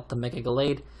take out the Mega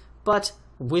Gallade, but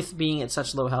with being at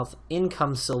such low health, in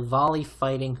comes Silvally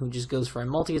fighting, who just goes for a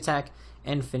multi-attack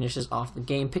and finishes off the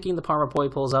game, picking the Parma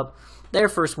Poipoles up, their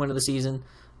first win of the season,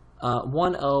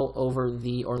 1-0 over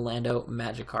the Orlando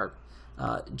Magikarp.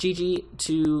 GG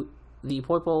to the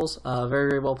Poipoles. Very,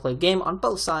 very well played game on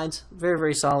both sides. Very,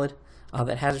 very solid.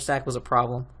 That hazard stack was a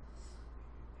problem.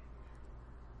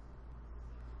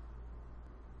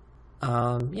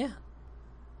 Yeah.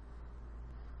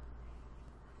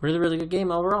 Really, really good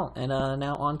game overall. And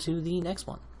now on to the next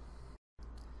one.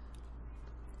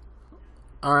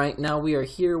 Alright, now we are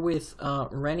here with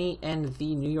Rennie and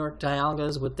the New York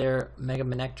Dialgas with their Mega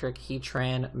Manectric,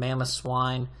 Heatran,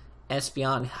 Mamoswine,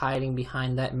 Espeon hiding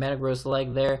behind that Metagross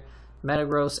leg there.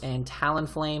 Metagross and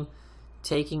Talonflame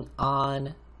taking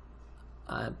on,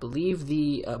 I believe,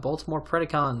 the Baltimore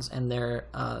Predacons and their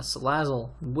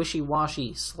Salazzle, Wishy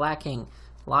Washy, Slacking,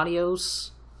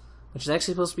 Latios, which is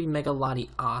actually supposed to be Mega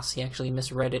Latios. He actually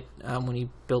misread it when he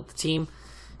built the team.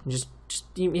 And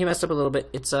he messed up a little bit.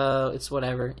 It's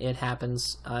whatever. It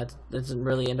happens. It doesn't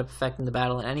really end up affecting the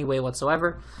battle in any way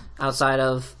whatsoever, outside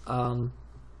of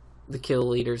the kill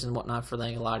leaders and whatnot for the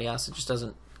Latios. It just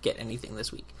doesn't get anything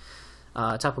this week.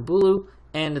 Tapu Bulu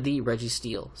and the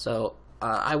Registeel. So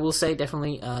I will say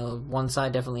definitely one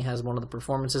side definitely has one of the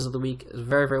performances of the week. It's a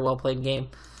very, very well played game.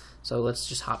 So let's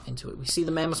just hop into it. We see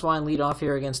the Mamoswine lead off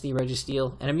here against the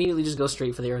Registeel and immediately just go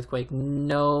straight for the Earthquake.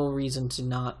 No reason to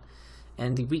not.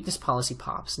 And the weakness policy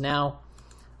pops. Now,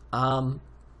 I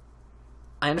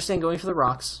understand going for the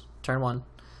rocks, turn one.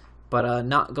 but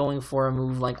not going for a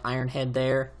move like Iron Head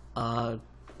there,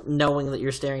 knowing that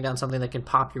you're staring down something that can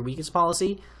pop your weakest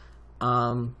policy.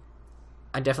 I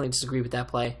definitely disagree with that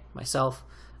play myself.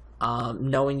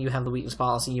 Knowing you have the weakness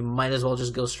policy, you might as well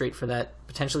just go straight for that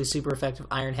potentially super effective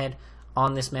Iron Head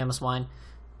on this Mammoth Swine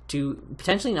to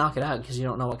potentially knock it out, because you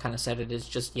don't know what kind of set it is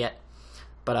just yet.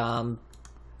 But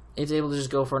it's able to just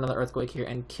go for another Earthquake here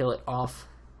and kill it off.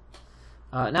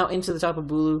 Now into the top of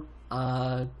Bulu.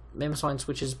 Mammoth Swine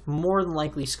switches more than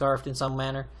likely Scarfed in some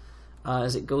manner,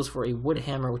 as it goes for a Wood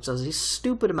Hammer, which does a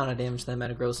stupid amount of damage to that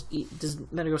Metagross.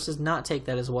 Metagross does not take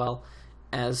that as well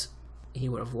as he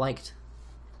would have liked.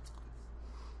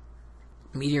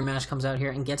 Meteor Mash comes out here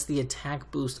and gets the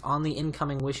attack boost on the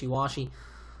incoming Wishy-Washy.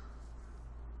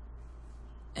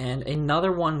 And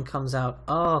another one comes out.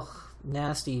 Ugh,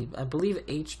 nasty. I believe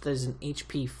there's an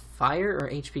HP Fire or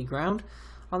HP Ground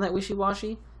on that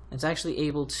Wishy-Washy. It's actually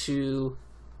able to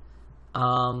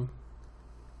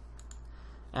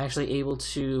actually able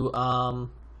to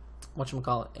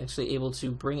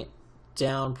bring it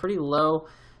down pretty low,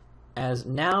 as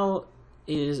now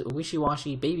is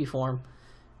Wishy-Washy baby form.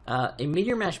 A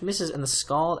Meteor Mash misses, and the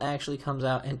Scald actually comes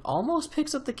out and almost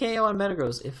picks up the KO on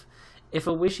Metagross. If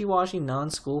a Wishy-Washy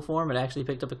non-school form had actually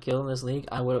picked up a kill in this league,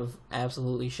 I would have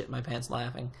absolutely shit my pants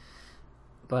laughing.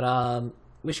 But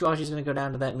Wishy-Washy's going to go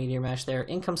down to that Meteor Mash there.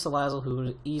 In comes Salazzle, who would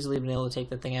have easily been able to take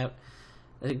that thing out.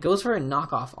 It goes for a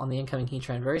knockoff on the incoming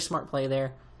Heatran. Very smart play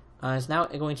there. It's now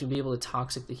going to be able to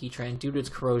Toxic the Heatran due to its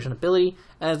Corrosion ability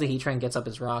as the Heatran gets up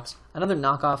its rocks. Another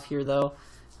knockoff here, though,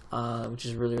 which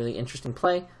is a really, really interesting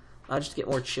play. Just to get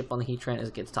more chip on the Heatran as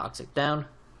it gets Toxic down.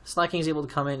 Slaking is able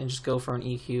to come in and just go for an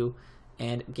EQ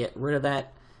and get rid of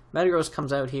that. Metagross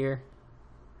comes out here.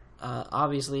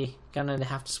 Obviously, gonna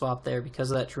have to swap there because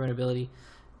of that Truant ability.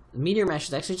 The Meteor Mash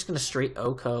is actually just gonna straight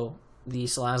OHKO the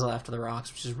Salazzle after the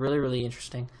rocks, which is really, really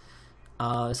interesting.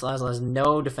 Salazzle has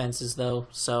no defenses though,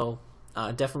 so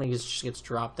definitely just gets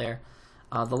dropped there.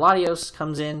 The Latios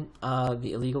comes in,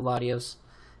 the illegal Latios,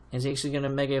 and is actually going to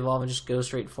Mega Evolve and just go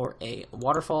straight for a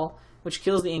Waterfall, which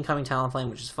kills the incoming Talonflame,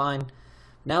 which is fine.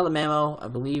 Now the Mamo,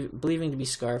 believing to be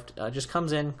Scarfed, just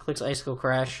comes in, clicks Icicle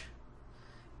Crash.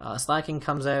 Slacking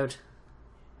comes out,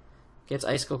 gets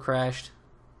Icicle Crashed.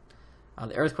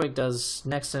 The Earthquake does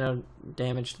next to no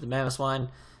damage to the Mammoth Swine.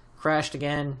 Crashed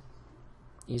again.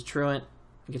 He's Truant.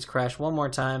 Gets crashed one more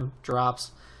time. Drops.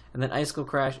 And then Icicle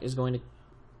Crash is going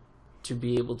to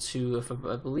be able to, if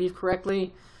I believe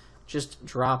correctly, just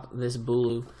drop this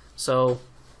Bulu. So,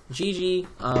 GG.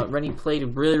 Rennie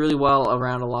played really, really well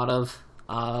around a lot of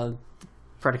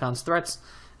Predacon's threats.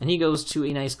 And he goes to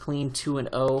a nice clean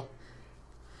 2-0.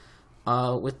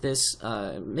 With this,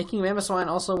 making Mammoth Swine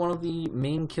also one of the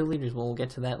main kill leaders. We'll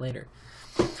get to that later.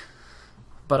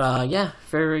 But, yeah,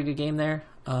 very, very good game there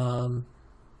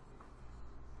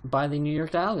by the New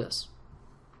York Dialgas.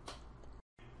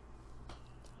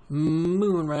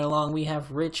 Moving right along, we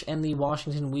have Rich and the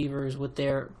Washington Weavers with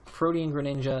their Protean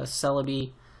Greninja,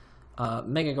 Celebi,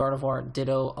 Mega Gardevoir,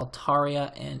 Ditto,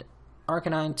 Altaria, and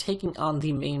Arcanine taking on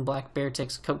the main Black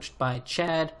Beartics, coached by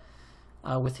Chad.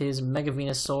 With his Mega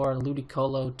Venusaur,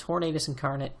 Ludicolo, Tornadus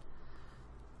Incarnate,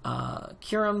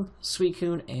 Kyurem,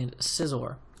 Suicune, and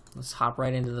Scizor. Let's hop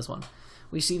right into this one.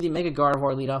 We see the Mega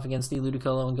Gardevoir lead off against the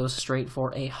Ludicolo and goes straight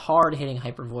for a hard-hitting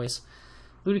Hyper Voice.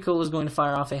 Ludicolo is going to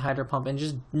fire off a Hydro Pump and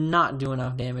just not do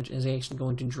enough damage, and is actually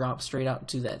going to drop straight out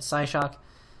to that Psyshock.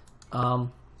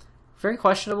 Very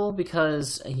questionable,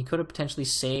 because he could have potentially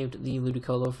saved the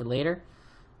Ludicolo for later.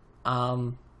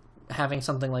 Having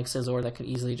something like Scizor that could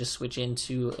easily just switch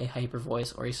into a Hyper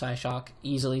Voice or a Psyshock,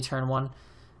 easily turn one,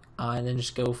 and then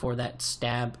just go for that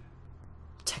Stab,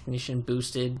 Technician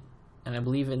boosted, and I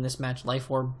believe in this match Life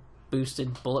Orb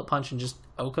boosted Bullet Punch and just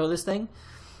OHKO this thing.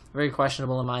 Very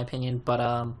questionable in my opinion,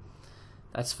 but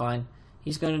that's fine.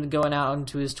 He's going to go out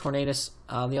into his Tornadus.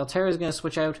 The Altaria is going to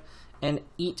switch out and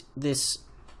eat this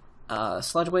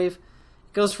Sludge Wave.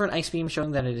 It goes for an Ice Beam,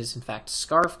 showing that it is in fact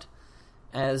Scarfed,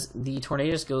 as the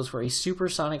Tornadus goes for a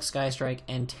Supersonic Sky Strike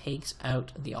and takes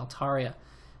out the Altaria.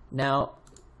 Now,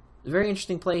 very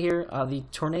interesting play here. The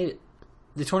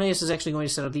Tornadus is actually going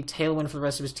to set up the Tailwind for the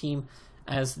rest of his team,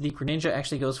 as the Greninja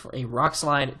actually goes for a Rock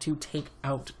Slide to take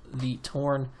out the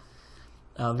Torn.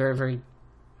 Very, very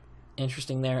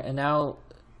interesting there. And now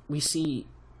we see,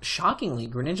 shockingly,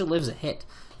 Greninja lives a hit,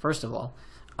 first of all.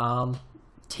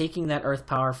 Taking that Earth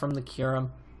Power from the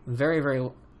Kyurem, very, very,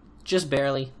 just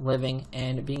barely living,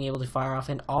 and being able to fire off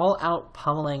an all-out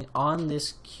pummeling on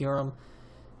this Kyurem.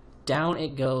 Down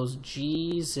it goes.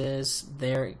 Jesus,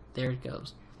 there it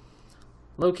goes.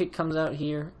 Low Kick comes out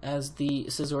here, as the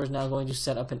Scizor is now going to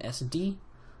set up an SD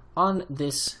on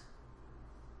this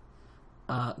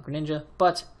Greninja,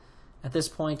 but at this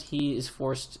point he is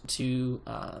forced to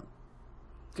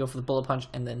go for the Bullet Punch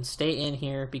and then stay in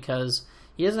here because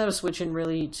he doesn't have a switch in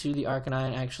really to the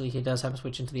Arcanine. Actually, he does have a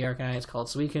switch into the Arcanine. It's called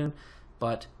Suicune,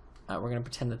 but we're going to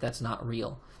pretend that that's not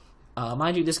real.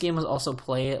 Mind you, this game was also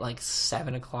played at like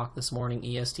 7 o'clock this morning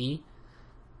EST.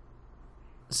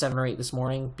 7 or 8 this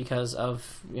morning because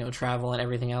of, you know, travel and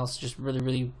everything else. Just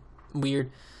really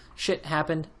weird shit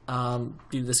happened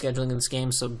due to the scheduling of this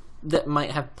game, so that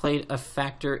might have played a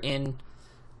factor in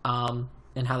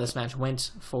how this match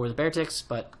went for the Bearticks,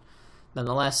 but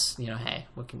nonetheless, you know, hey,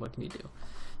 what can you do?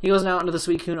 He goes now into the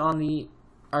Suicune on the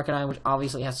Arcanine, which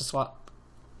obviously has to swap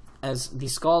as the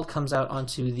Scald comes out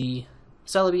onto the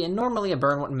Celebi, and normally a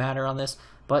burn wouldn't matter on this,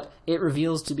 but it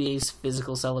reveals to be a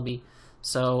physical Celebi.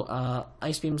 So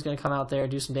Ice Beam's going to come out there,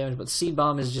 do some damage, but Seed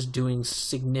Bomb is just doing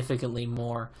significantly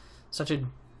more. Such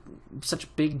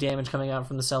big damage coming out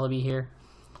from the Celebi here.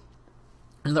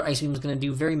 Another Ice Beam is going to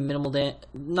do very minimal damage,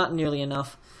 not nearly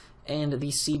enough, and the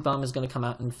Seed Bomb is going to come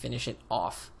out and finish it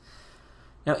off.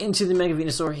 Now into the Mega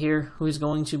Venusaur here, who is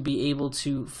going to be able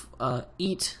to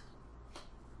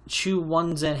chew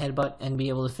one Zen Headbutt and be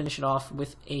able to finish it off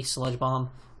with a Sludge Bomb,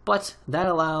 but that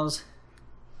allows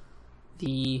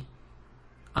the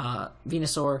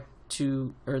Venusaur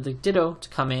or the Ditto to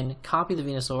come in, copy the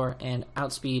Venusaur, and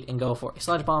outspeed and go for a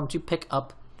Sludge Bomb to pick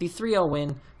up the 3-0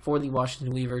 win for the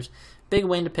Washington Weavers. Big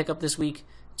win to pick up this week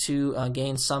to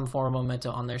gain some form of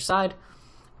momentum on their side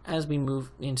as we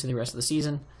move into the rest of the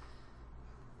season.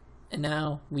 And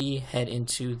now we head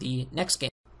into the next game.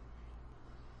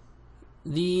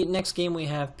 The next game we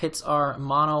have pits our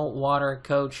Mono Water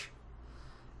coach,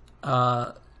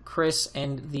 Chris,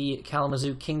 and the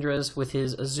Kalamazoo Kingdras with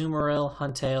his Azumarill,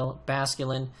 Huntail,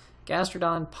 Basculin,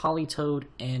 Gastrodon, Politoed,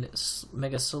 and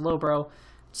Mega Slowbro,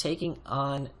 taking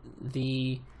on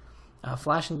the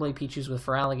Flashing Blade Pichus with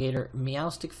Feraligatr,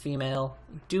 Meowstic Female,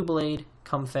 Doublade,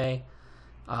 Comfey,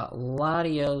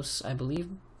 Latios, I believe,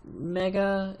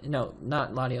 Mega, no,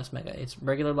 not Latios Mega, it's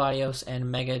regular Latios, and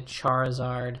Mega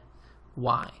Charizard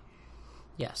Y.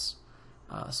 Yes.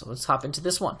 So let's hop into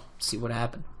this one, see what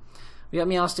happened. We got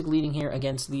Meowstic leading here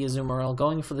against the Azumarill,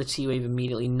 going for the T-Wave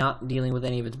immediately, not dealing with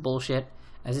any of its bullshit,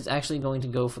 as it's actually going to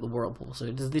go for the Whirlpool. So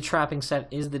it is the trapping set,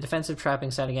 is the defensive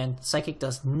trapping set again. Psychic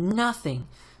does nothing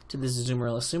to this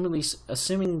Azumarill,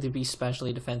 assuming to be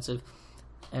specially defensive,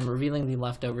 and revealing the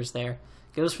leftovers there.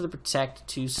 Goes for the Protect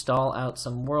to stall out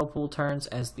some Whirlpool turns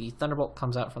as the Thunderbolt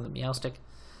comes out from the Meowstic.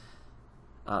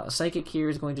 Psychic here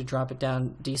is going to drop it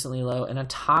down decently low, and a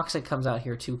Toxic comes out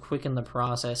here to quicken the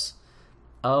process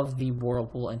of the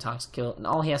Whirlpool and Toxic kill. And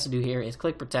all he has to do here is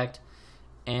click Protect,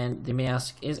 and the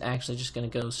Meowstic is actually just going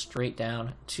to go straight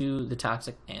down to the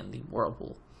Toxic and the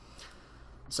Whirlpool.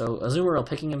 So Azumarill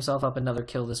picking himself up another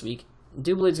kill this week.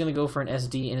 Doublade's going to go for an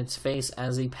SD in its face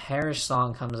as the Perish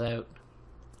Song comes out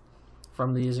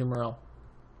from the Azumarill.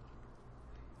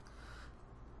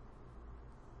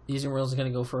 The Azumarill is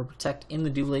going to go for a Protect in the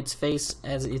Doublade's face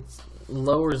as it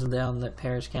lowers down that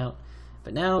Perish count.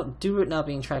 But now, due to it not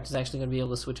being trapped, is actually going to be able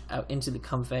to switch out into the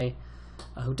Comfey,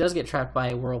 who does get trapped by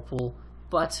a Whirlpool,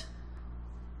 but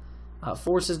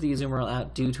forces the Azumarill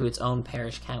out due to its own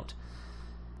Perish count.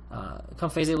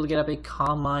 Comfey is able to get up a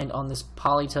Calm Mind on this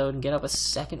Politoed and get up a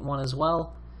second one as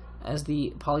well, as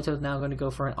the Politoed is now going to go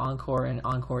for an Encore and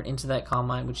Encore into that Calm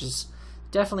Mind, which is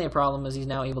definitely a problem as he's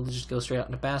now able to just go straight out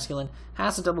into Basculin.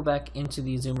 Has to double back into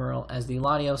the Azumarill as the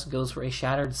Latios goes for a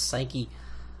Shattered Psyche.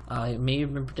 It may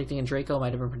have been predicting a Draco,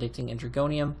 might have been predicting a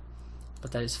Dragonium,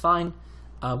 but that is fine.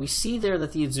 We see there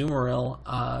that the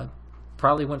Azumarill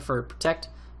probably went for a Protect,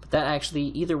 but that actually,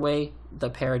 either way, the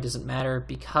para doesn't matter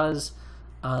because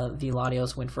the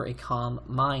Latios went for a Calm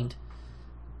Mind.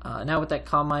 Now with that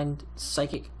Calm Mind,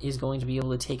 Psychic is going to be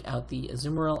able to take out the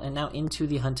Azumarill, and now into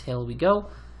the Huntail we go.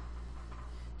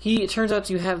 He turns out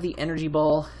to have the Energy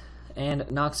Ball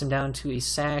and knocks him down to a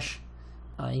Sash.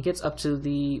 He gets up to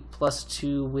the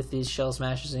 +2 with his Shell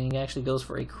Smashes, and he actually goes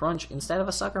for a Crunch instead of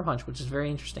a Sucker Punch, which is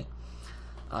very interesting.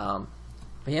 But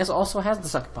he also has the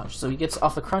Sucker Punch, so he gets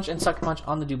off the Crunch and Sucker Punch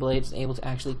on the Doublades and able to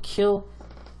actually kill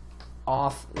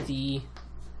off the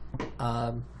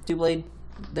Doublade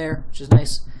there, which is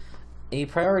nice. A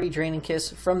Priority Draining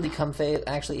Kiss from the Comfey,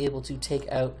 actually able to take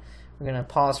out. We're going to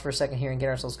pause for a second here and get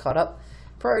ourselves caught up.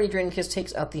 Priority Draining Kiss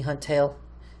takes out the Huntail,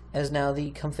 as now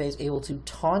the Comfey is able to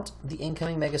taunt the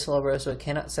incoming Mega Slowbro so it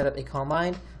cannot set up a Calm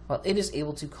Mind, while it is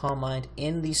able to Calm Mind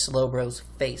in the Slowbro's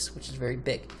face, which is very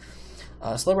big.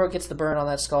 Slowbro gets the burn on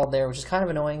that Scald there, which is kind of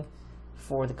annoying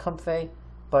for the Comfey,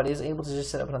 but is able to just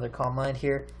set up another Calm Mind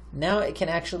here. Now it can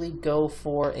actually go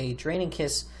for a Draining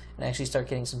Kiss and actually start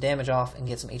getting some damage off and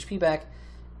get some HP back,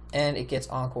 and it gets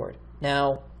encored.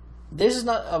 Now, this is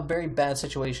not a very bad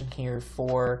situation here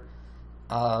for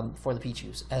the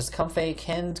Pichus, as Comfey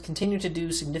can continue to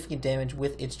do significant damage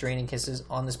with its Draining Kisses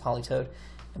on this Politoed,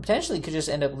 and potentially could just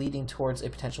end up leading towards a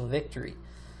potential victory.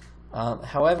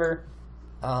 However,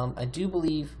 I do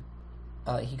believe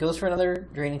he goes for another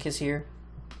Draining Kiss here,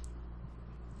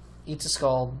 eats a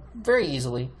Scald very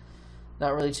easily,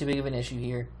 not really too big of an issue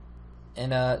here,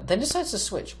 and then decides to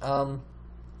switch.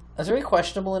 That's very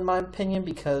questionable in my opinion,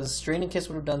 because Draining Kiss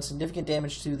would have done significant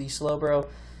damage to the Slowbro,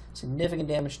 significant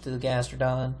damage to the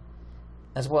Gastrodon,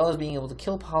 as well as being able to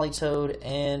kill Politoed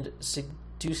and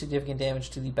do significant damage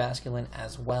to the Basculin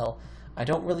as well. I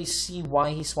don't really see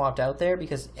why he swapped out there,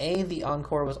 because A, the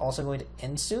Encore was also going to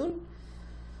end soon,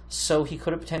 so he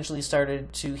could have potentially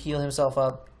started to heal himself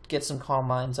up, get some Calm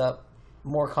Minds up,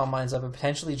 more Calm Minds up, and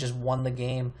potentially just won the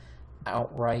game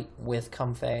outright with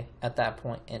Comfey at that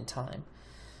point in time.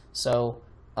 So,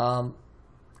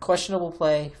 questionable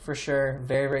play for sure,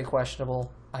 very, very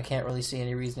questionable. I can't really see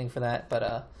any reasoning for that,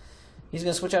 but he's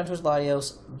going to switch out to his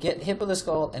Latios, get hit with a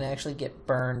Scald, and actually get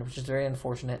burned, which is very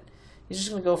unfortunate. He's just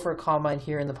going to go for a Calm Mind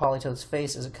here in the Politoed's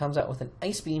face as it comes out with an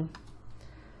Ice Beam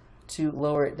to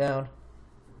lower it down.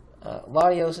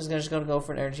 Latios is just going to go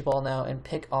for an Energy Ball now and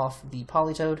pick off the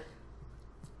Politoed.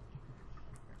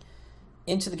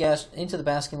 Into the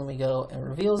Basculin we go, and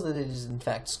reveals that it is in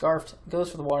fact Scarfed,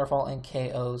 goes for the Waterfall, and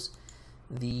KOs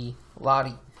the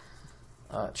Lottie.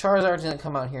 Charizard's going to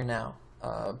come out here now,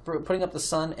 putting up the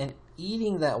Sun and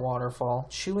eating that Waterfall,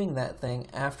 chewing that thing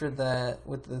after that,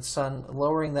 with the Sun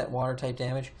lowering that Water type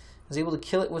damage, is able to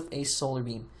kill it with a Solar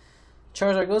Beam.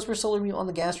 Charizard goes for Solar Beam on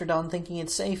the Gastrodon, thinking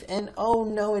it's safe, and oh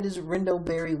no, it is Rindo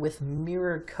Berry with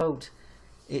Mirror Coat.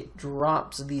 It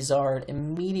drops the Zard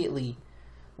immediately,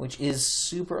 which is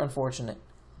super unfortunate.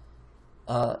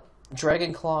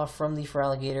 Dragon Claw from the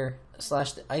Feraligatr /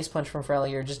 the Ice Punch from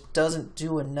Feraligatr just doesn't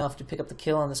do enough to pick up the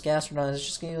kill on this Gastrodon. It's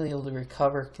just going to be able to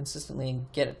recover consistently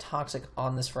and get a Toxic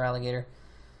on this Feraligatr.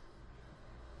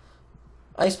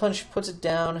 Ice Punch puts it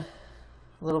down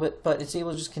a little bit, but it's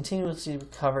able to just continuously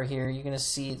recover here. You're going to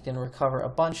see it's going to recover a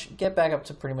bunch, get back up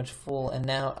to pretty much full, and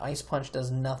now Ice Punch does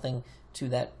nothing to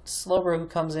that Slowbro who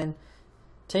comes in.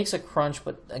 Takes a Crunch,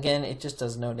 but again, it just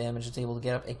does no damage. It's able to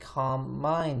get up a Calm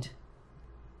Mind.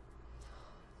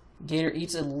 Gator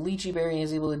eats a Lychee Berry and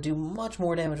is able to do much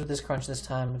more damage with this Crunch this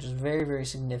time, which is very, very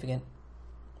significant.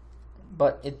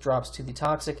 But it drops to the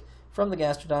Toxic from the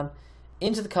Gastrodon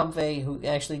into the Comfey, who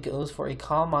actually goes for a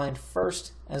Calm Mind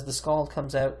first as the Scald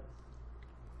comes out.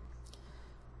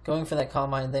 Going for that Calm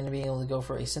Mind, then being able to go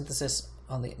for a Synthesis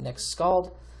on the next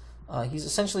Scald. He's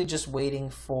essentially just waiting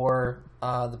for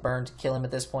the Burn to kill him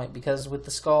at this point, because with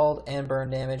the Scald and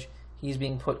Burn damage, he's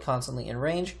being put constantly in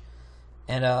range.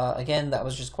 And again, that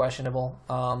was just questionable.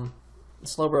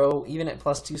 Slowbro, even at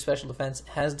 +2 special defense,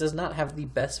 does not have the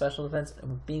best special defense,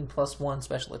 being +1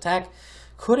 special attack.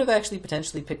 Could have actually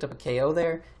potentially picked up a KO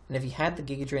there, and if he had the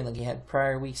Giga Drain like he had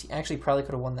prior weeks, he actually probably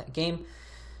could have won that game.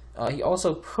 He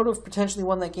also could have potentially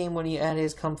won that game when he added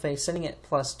his Comfey, sitting at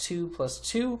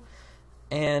 +2/+2,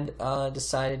 and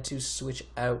decided to switch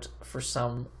out for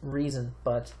some reason.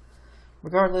 But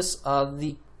regardless,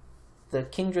 the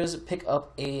Kingdras pick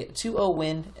up a 2-0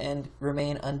 win and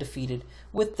remain undefeated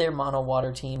with their Mono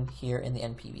Water team here in the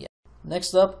NPBF.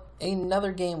 Next up,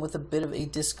 another game with a bit of a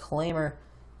disclaimer.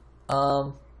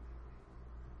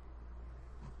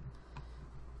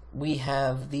 We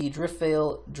have the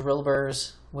Driftvale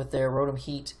Drillburs with their Rotom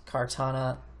Heat,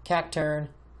 Kartana, Cacturne,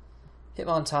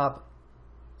 Hitmontop,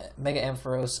 Mega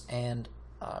Ampharos, and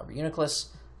Reuniclus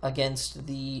against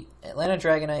the Atlanta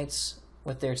Dragonites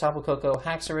with their Tapu Koko,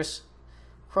 Haxorus,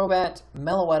 Crobat,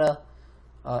 Meloetta,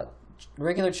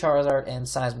 regular Charizard, and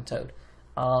Seismitoad.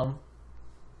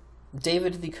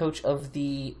 David, the coach of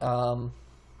the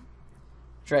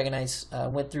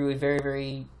Dragonites, went through a very,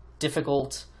 very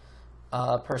difficult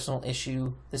personal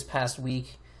issue this past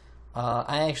week.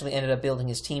 I actually ended up building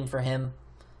his team for him.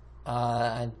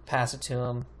 I passed it to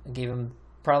him and gave him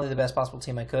probably the best possible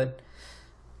team I could.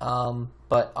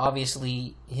 But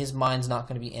obviously, his mind's not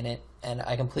going to be in it, and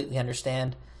I completely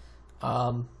understand.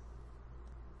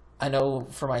 I know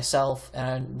for myself, and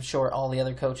I'm sure all the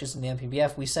other coaches in the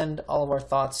NPBF, we send all of our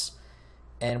thoughts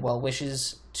and well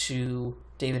wishes to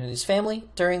David and his family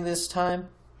during this time,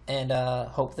 and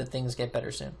hope that things get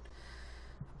better soon.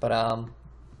 But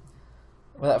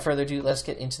without further ado, let's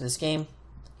get into this game.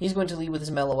 He's going to lead with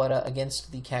his Meloetta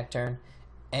against the Cacturne,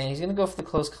 and he's going to go for the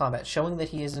close combat, showing that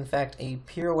he is in fact a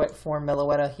Pirouette form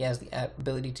Meloetta. He has the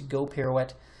ability to go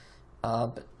Pirouette,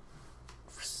 but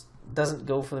doesn't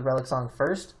go for the Relic Song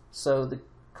first, so the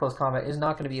close combat is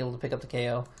not going to be able to pick up the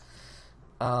KO.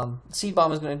 Seed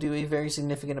Bomb is going to do a very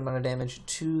significant amount of damage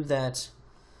to that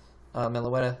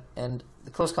Meloetta, and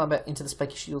the close combat into the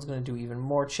Spiky Shield is going to do even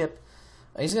more chip.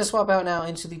 He's going to swap out now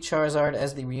into the Charizard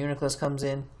as the Reuniclus comes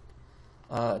in.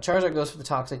 Charizard goes for the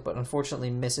Toxic, but unfortunately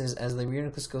misses as the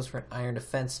Reuniclus goes for an Iron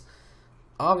Defense.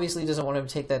 Obviously doesn't want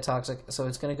to take that Toxic, so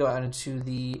it's going to go out into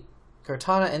the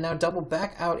Kartana and now double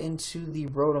back out into the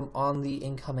Rotom on the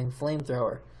incoming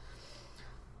Flamethrower.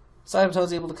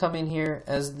 Cybertoad's able to come in here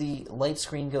as the light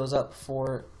screen goes up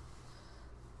for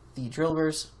the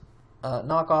Drillburs.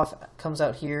 Knockoff comes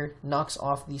out here, knocks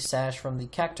off the Sash from the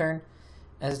Cacturn,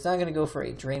 as it's now going to go for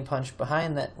a Drain Punch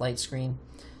behind that light screen,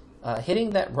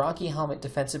 hitting that Rocky Helmet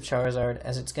defensive Charizard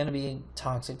as it's going to be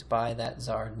toxic by that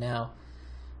Zard now.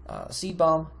 Seed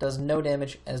Bomb does no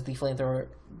damage as the Flamethrower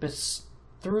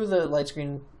through the light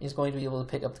screen is going to be able to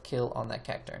pick up the kill on that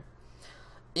Cacturn.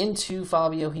 Into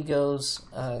Fabio he goes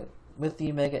with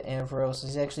the Mega Ampharos.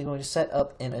 He's actually going to set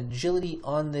up an Agility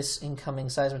on this incoming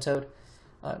Seismitoad.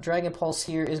 Dragon Pulse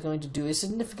here is going to do a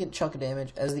significant chunk of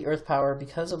damage as the Earth Power,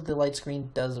 because of the light screen,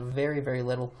 does very, very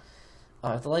little.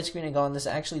 If the light screen had gone, this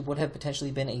actually would have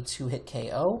potentially been a 2-hit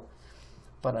KO,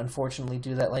 but unfortunately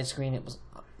due to that light screen it was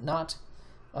not.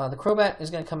 The Crobat is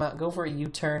going to come out, go for a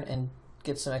U-turn, and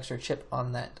get some extra chip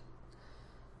on that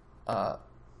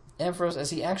Ampharos, as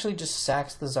he actually just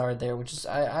sacks the Zard there, which is,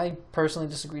 I personally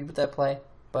disagreed with that play,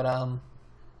 but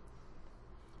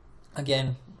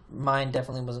again, mine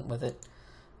definitely wasn't with it.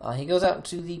 He goes out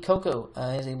to the Coco,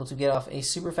 is able to get off a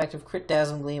super effective crit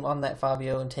Dazzling Gleam on that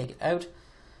Fabio and take it out.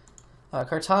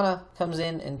 Kartana comes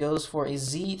in and goes for a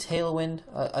Z Tailwind.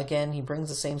 Again, he brings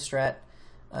the same strat.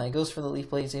 He goes for the Leaf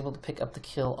Blade, he's able to pick up the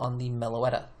kill on the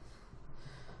Meloetta.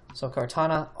 So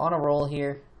Kartana on a roll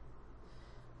here.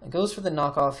 Goes for the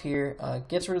knockoff here,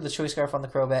 gets rid of the Choice Scarf on the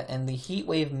Crobat, and the Heat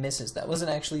Wave misses. That was an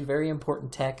actually very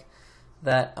important tech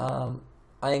that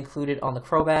I included on the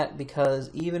Crobat, because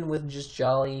even with just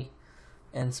Jolly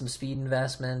and some speed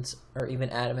investment, or even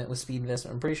Adamant with speed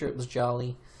investment, I'm pretty sure it was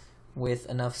Jolly with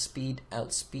enough speed,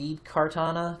 outspeed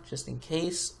Kartana, just in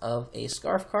case of a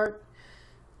Scarf Cart.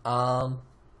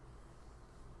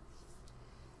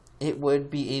 It would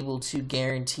be able to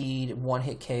guaranteed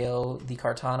one-hit KO the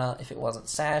Kartana if it wasn't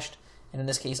sashed. And in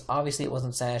this case, obviously it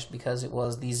wasn't sashed because it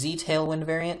was the Z Tailwind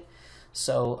variant.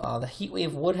 So the Heat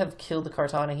Wave would have killed the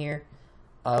Kartana here,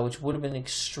 which would have been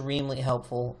extremely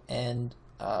helpful, and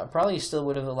probably still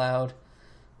would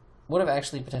have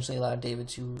actually potentially allowed David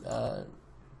to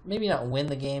maybe not win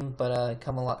the game, but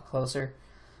come a lot closer.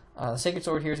 The Sacred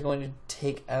Sword here is going to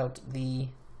take out the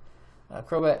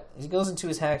Crobat. He goes into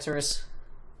his Haxorus.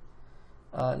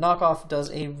 Knockoff does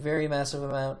a very massive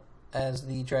amount as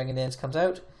the Dragon Dance comes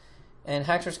out, and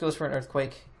Haxorus goes for an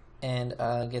Earthquake and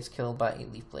gets killed by a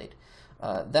Leaf Blade.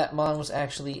 That Mon was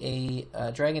actually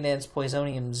a Dragon Dance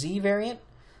Poisonium Z variant,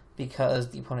 because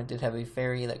the opponent did have a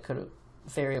fairy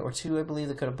or two, I believe,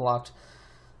 that could have blocked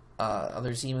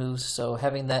other Z moves. So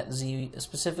having that Z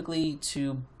specifically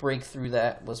to break through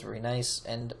that was very nice,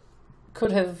 and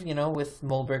could have, with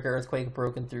Mold Breaker Earthquake,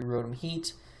 broken through Rotom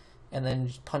Heat, and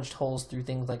then punched holes through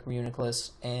things like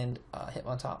Reuniclus and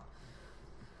Hitmontop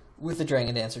with the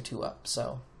Dragon Dance or 2 up.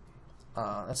 So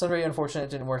that's very unfortunate. It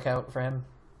didn't work out for him.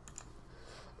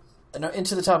 And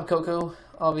into the top of Coco,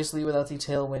 obviously without the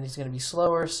Tailwind he's going to be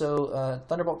slower, so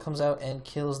Thunderbolt comes out and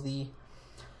kills the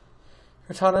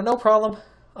Kartana, no problem.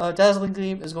 Dazzling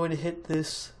Gleam is going to hit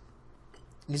this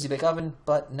Easy Bake Oven,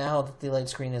 but now that the light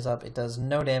screen is up, it does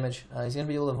no damage. He's going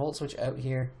to be able to Volt Switch out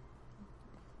here,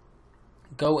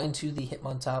 go into the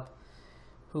Hitmontop,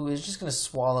 who is just going to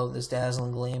swallow this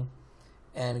Dazzling Gleam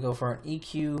and go for an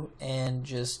EQ and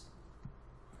just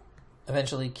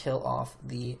eventually kill off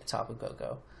the Tapu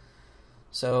Koko.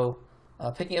 So,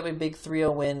 picking up a big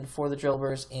 3-0 win for the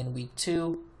Drillburs in Week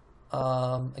 2.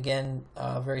 Again,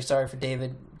 very sorry for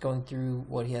David going through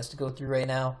what he has to go through right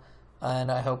now,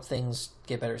 and I hope things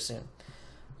get better soon.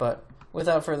 But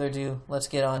without further ado, let's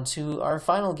get on to our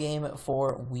final game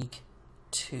for Week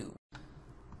 2.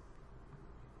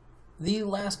 The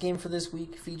last game for this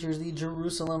week features the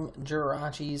Jerusalem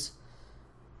Jirachis,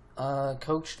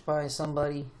 coached by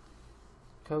somebody.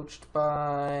 Coached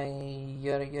by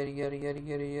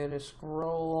yada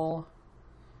scroll.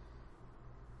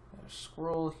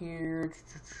 Scroll here.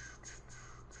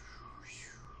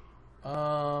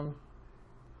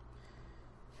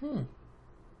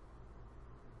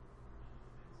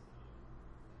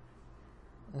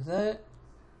 Is that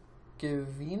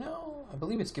Gavino? I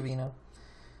believe it's Gavino.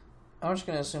 I'm just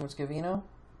gonna assume it's Gavino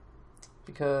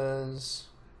because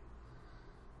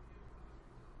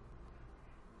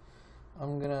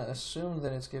I'm gonna assume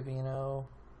that it's Gavino,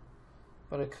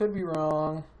 but I could be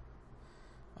wrong.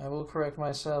 I will correct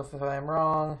myself if I am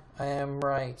wrong. I am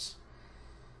right.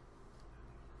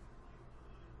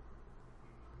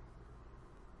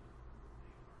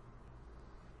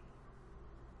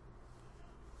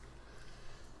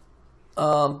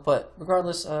 But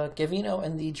regardless, Gavino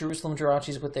and the Jerusalem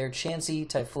Jirachis with their Chansey,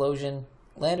 Typhlosion,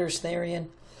 Landorus Therian,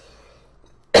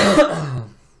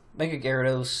 Mega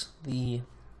Gyarados, the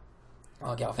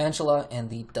Galvantula, and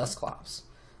the Dusclops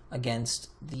against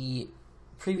the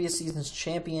previous season's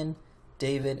champion,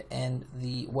 David, and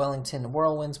the Wellington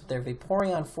Whirlwinds with their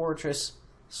Vaporeon Fortress,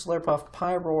 Slurpuff,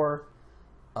 Pyroar,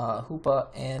 Hoopa,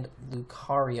 and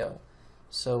Lucario.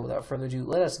 So without further ado,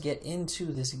 let us get into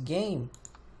this game.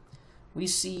 We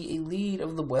see a lead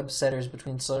of the web setters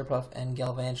between Slurpuff and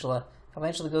Galvantula.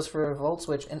 Galvantula goes for a Volt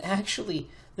Switch, and actually,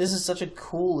 this is such a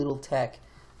cool little tech,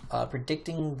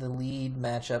 predicting the lead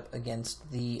matchup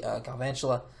against the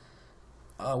Galvantula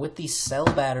with the Cell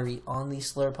Battery on the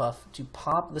Slurpuff to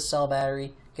pop the Cell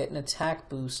Battery, get an attack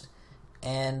boost,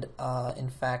 and in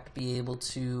fact be able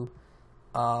to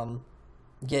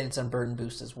get its Unburden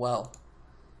boost as well.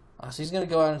 So he's going to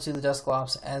go out into the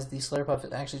Dusclops as the Slurpuff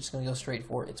is actually just going to go straight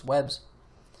for its webs.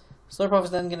 Slurpuff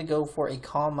is then going to go for a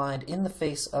Calm Mind in the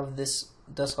face of this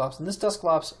Dusclops. And this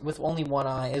Dusclops, with only one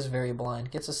eye, is very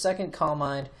blind. Gets a second Calm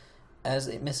Mind as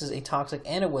it misses a Toxic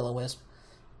and a Will-O-Wisp.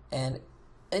 And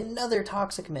another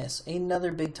Toxic miss.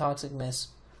 Another big Toxic miss.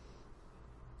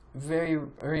 Very,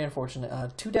 very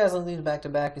unfortunate. Two Dazzling Gleams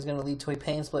back-to-back is going to lead to a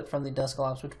Pain Split from the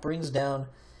Dusclops, which brings down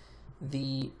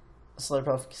the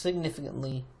Slurpuff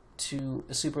significantly to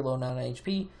a super low amount of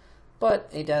HP, but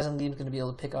a Dazzling Gleam is going to be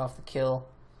able to pick off the kill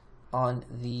on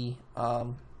the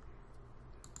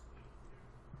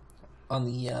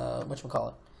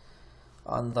whatchamacallit,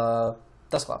 on the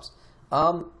Dusclops.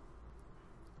 I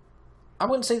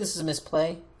wouldn't say this is a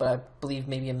misplay, but I believe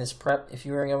maybe a misprep. If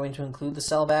you were going to include the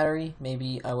Cell Battery,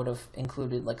 maybe I would have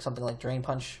included like something like Drain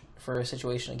Punch for a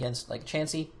situation against like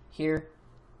Chansey here.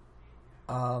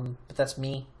 But that's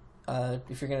me.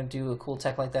 If you're going to do a cool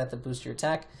tech like that boosts your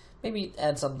attack, maybe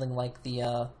add something like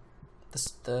the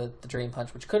Drain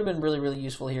Punch, which could have been really, really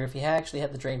useful here. If he actually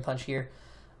had the Drain Punch here,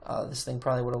 this thing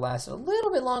probably would have lasted a little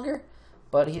bit longer,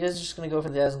 but he is just going to go for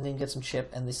the Dazzling Gleam, get some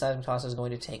chip, and the Seismic Toss is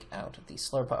going to take out the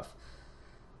Slurpuff.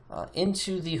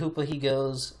 Into the Hoopa he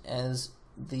goes, as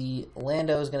the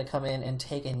Lando is going to come in and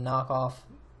take a knockoff,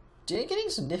 getting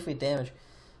significant damage.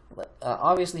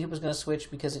 Obviously, Hoopa's going to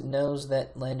switch because it knows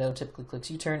that Lando typically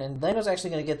clicks U-turn, and Lando's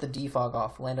actually going to get the Defog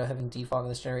off. Lando having Defog in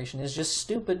this generation is just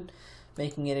stupid,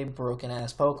 making it a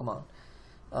broken-ass Pokemon.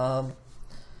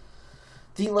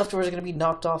 The leftovers are going to be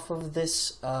knocked off of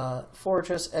this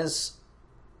Fortress as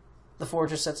the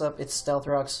Fortress sets up its Stealth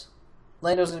Rocks.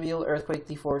 Lando's going to be able to Earthquake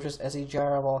the Fortress as a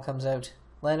Gyro Ball comes out.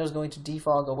 Lando's going to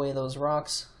Defog away those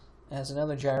rocks as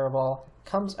another Gyro Ball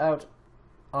comes out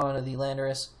onto the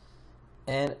Landorus.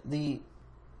 And the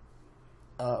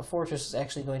Fortress is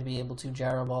actually going to be able to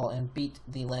Gyro Ball and beat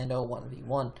the Lando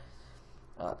 1v1.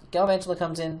 Galvantula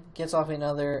comes in, gets off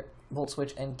another Volt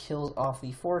Switch, and kills off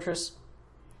the Fortress.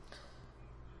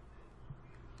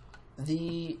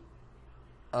 The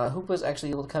Hoopa is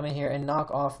actually able to come in here and knock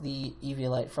off the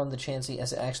Eviolite from the Chansey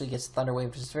as it actually gets Thunder Wave,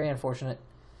 which is very unfortunate.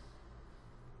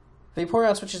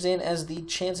 Vaporeon switches in as the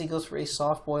Chansey goes for a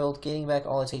Soft Boiled, gaining back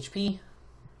all its HP.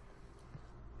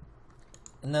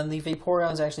 And then the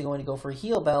Vaporeon is actually going to go for a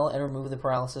Heal Bell and remove the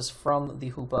paralysis from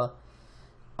the Hoopa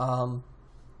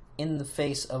in the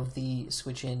face of the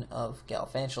switch-in of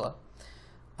Galvantula.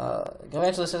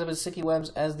 Galvantula sets up its Sticky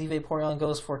Webs as the Vaporeon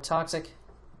goes for Toxic,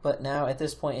 but now at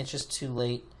this point it's just too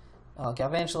late.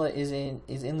 Galvantula is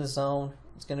in the zone.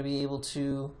 It's going to be able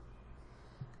to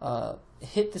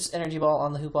hit this Energy Ball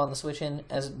on the Hoopa on the switch-in,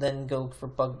 as it then go for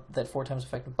that 4 times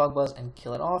effective Bug Buzz and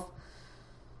kill it off.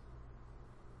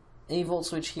 A Volt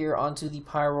Switch here onto the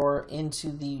Pyroar into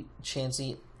the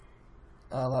Chansey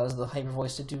allows the Hyper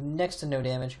Voice to do next to no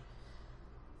damage.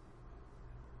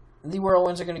 The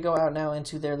Whirlwinds are going to go out now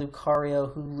into their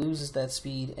Lucario, who loses that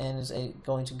speed and is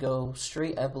going to go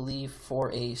straight, I believe, for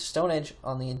a Stone Edge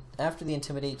on after the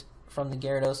Intimidate from the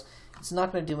Gyarados. It's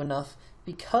not going to do enough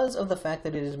because of the fact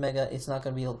that it is Mega. It's not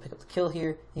going to be able to pick up the kill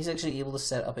here. He's actually able to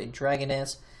set up a Dragon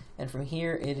Dance, and from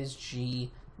here it is GG.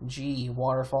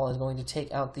 Waterfall is going to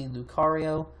take out the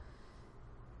Lucario.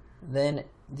 Then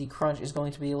the Crunch is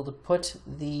going to be able to put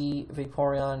the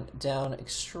Vaporeon down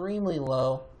extremely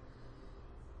low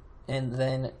and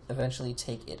then eventually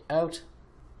take it out,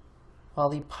 while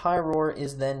the Pyroar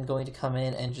is then going to come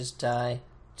in and just die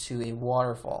to a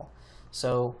Waterfall.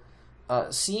 So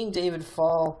seeing David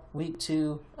fall week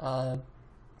 2, I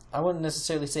wouldn't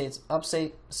necessarily say it's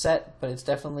upset, but it's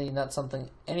definitely not something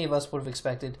any of us would have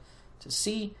expected to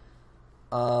see.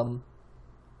 Very,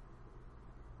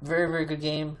 very good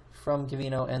game from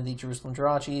Gavino and the Jerusalem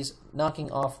Jirachis,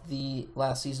 knocking off the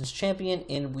last season's champion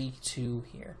in week 2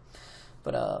 here.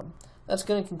 But that's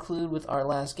going to conclude with our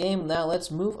last game. Now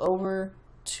let's move over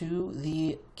to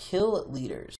the kill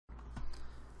leaders.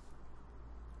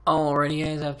 Alrighty,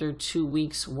 guys, after 2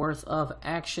 weeks worth of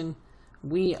action,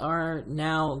 we are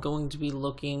now going to be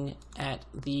looking at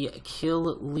the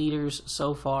kill leaders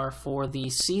so far for the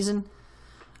season.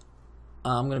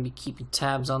 I'm going to be keeping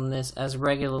tabs on this as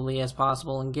regularly as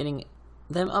possible and getting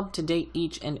them up to date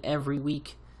each and every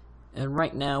week. And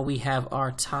right now we have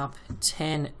our top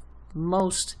 10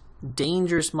 most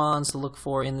dangerous mons to look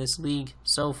for in this league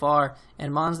so far,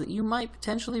 and mons that you might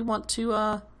potentially want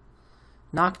to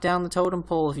knock down the totem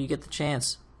pole if you get the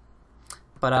chance.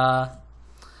 But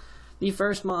the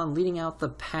first mon leading out the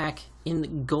pack in the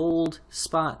gold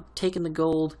spot, taking the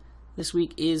gold this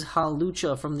week, is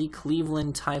Halucha from the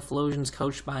Cleveland Typhlosions,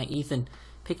 coached by Ethan,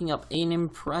 picking up an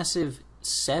impressive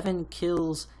 7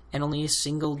 kills and only a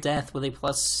single death with a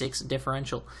 +6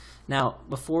 differential. Now,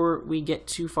 before we get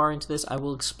too far into this, I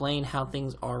will explain how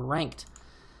things are ranked.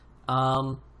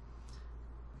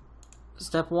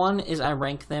 Step 1 is I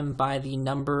rank them by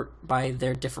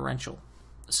their differential.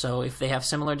 So if they have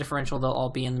similar differential, they'll all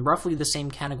be in roughly the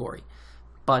same category.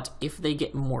 But if they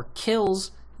get more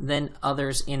kills than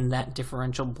others in that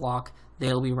differential block,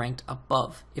 they'll be ranked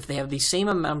above. If they have the same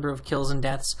number of kills and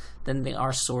deaths, then they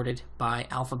are sorted by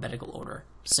alphabetical order,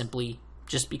 simply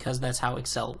just because that's how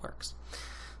Excel works.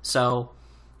 So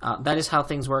that is how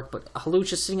things work. But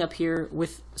Halucha sitting up here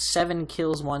with 7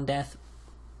 kills, 1 death,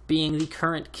 being the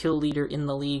current kill leader in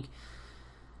the league.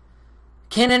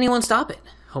 Can anyone stop it?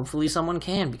 Hopefully someone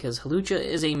can, because Halucha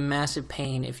is a massive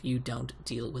pain if you don't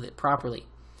deal with it properly.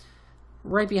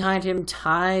 Right behind him,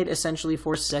 tied essentially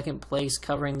for second place,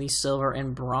 covering the silver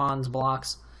and bronze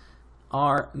blocks,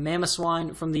 are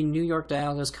Mamoswine from the New York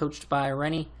Dialgas, coached by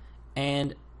Rennie,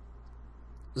 and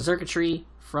Zerkatry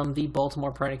from the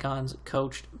Baltimore Predacons,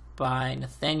 coached by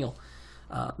Nathaniel.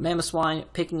 Mamoswine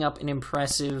picking up an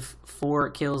impressive 4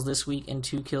 kills this week and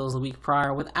 2 kills the week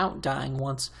prior without dying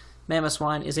once.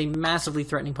 Mamoswine is a massively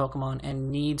threatening Pokemon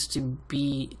and needs to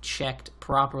be checked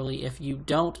properly. If you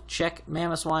don't check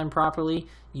Mamoswine properly,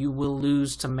 you will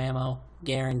lose to Mamo,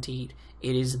 guaranteed.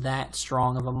 It is that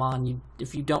strong of a mon.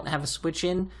 If you don't have a switch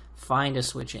in, find a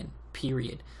switch in,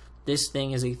 period. This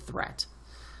thing is a threat,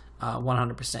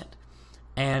 100%.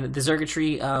 And the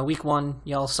Zerkatry, week 1,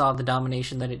 y'all saw the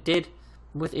domination that it did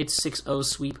with its 6-0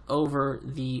 sweep over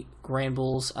the Grand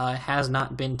Bulls. Has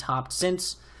not been topped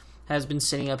since. Has been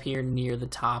sitting up here near the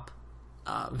top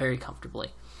very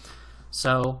comfortably.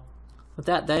 So with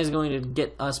that is going to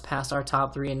get us past our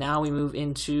top 3, and now we move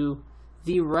into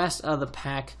the rest of the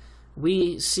pack.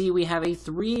 We have a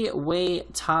 3-way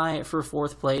tie for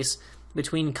 4th place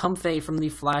between Comfey from the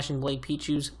Flash and Blade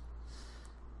Pichus,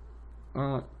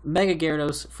 Mega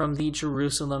Gyarados from the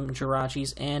Jerusalem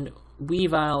Jirachis, and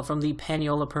Weavile from the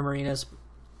Paniola Primarinas,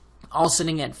 all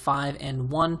sitting at 5 and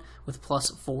 1 with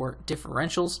 +4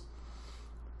 differentials.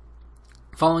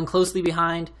 Following closely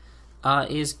behind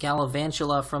is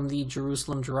Galvantula from the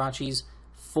Jerusalem Jirachis,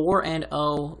 4 and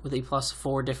 0 with a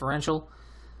 +4 differential.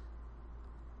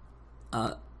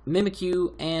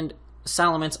 Mimikyu and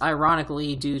Salamence,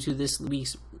 ironically, due to this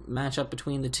week's matchup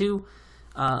between the two,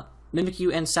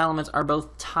 Mimikyu and Salamence are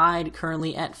both tied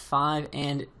currently at 5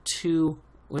 and 2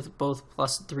 with both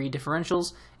 +3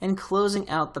 differentials. And closing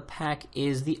out the pack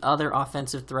is the other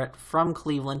offensive threat from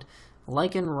Cleveland,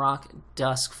 Lycanroc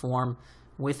Dusk form,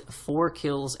 with 4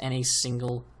 kills and a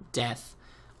single death.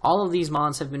 All of these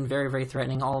mons have been very, very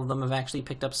threatening. All of them have actually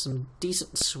picked up some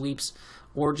decent sweeps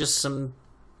or just some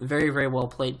very, very well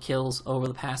played kills over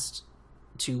the past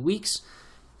 2 weeks.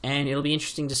 And it'll be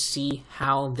interesting to see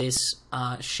how this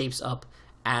shapes up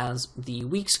as the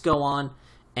weeks go on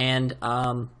and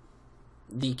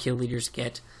the kill leaders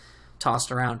get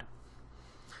tossed around.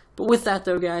 But with that,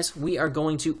 though, guys, we are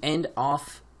going to end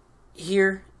off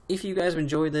here. If you guys have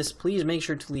enjoyed this, please make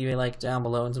sure to leave a like down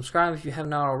below and subscribe if you have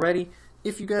not already.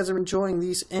 If you guys are enjoying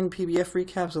these NPBF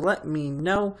recaps, let me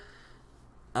know.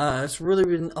 It's really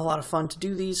been a lot of fun to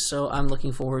do these, so I'm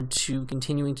looking forward to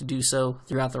continuing to do so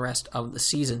throughout the rest of the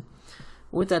season.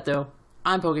 With that, though,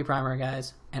 I'm PokePrimer,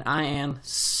 guys, and I am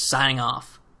signing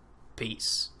off.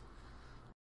 Peace.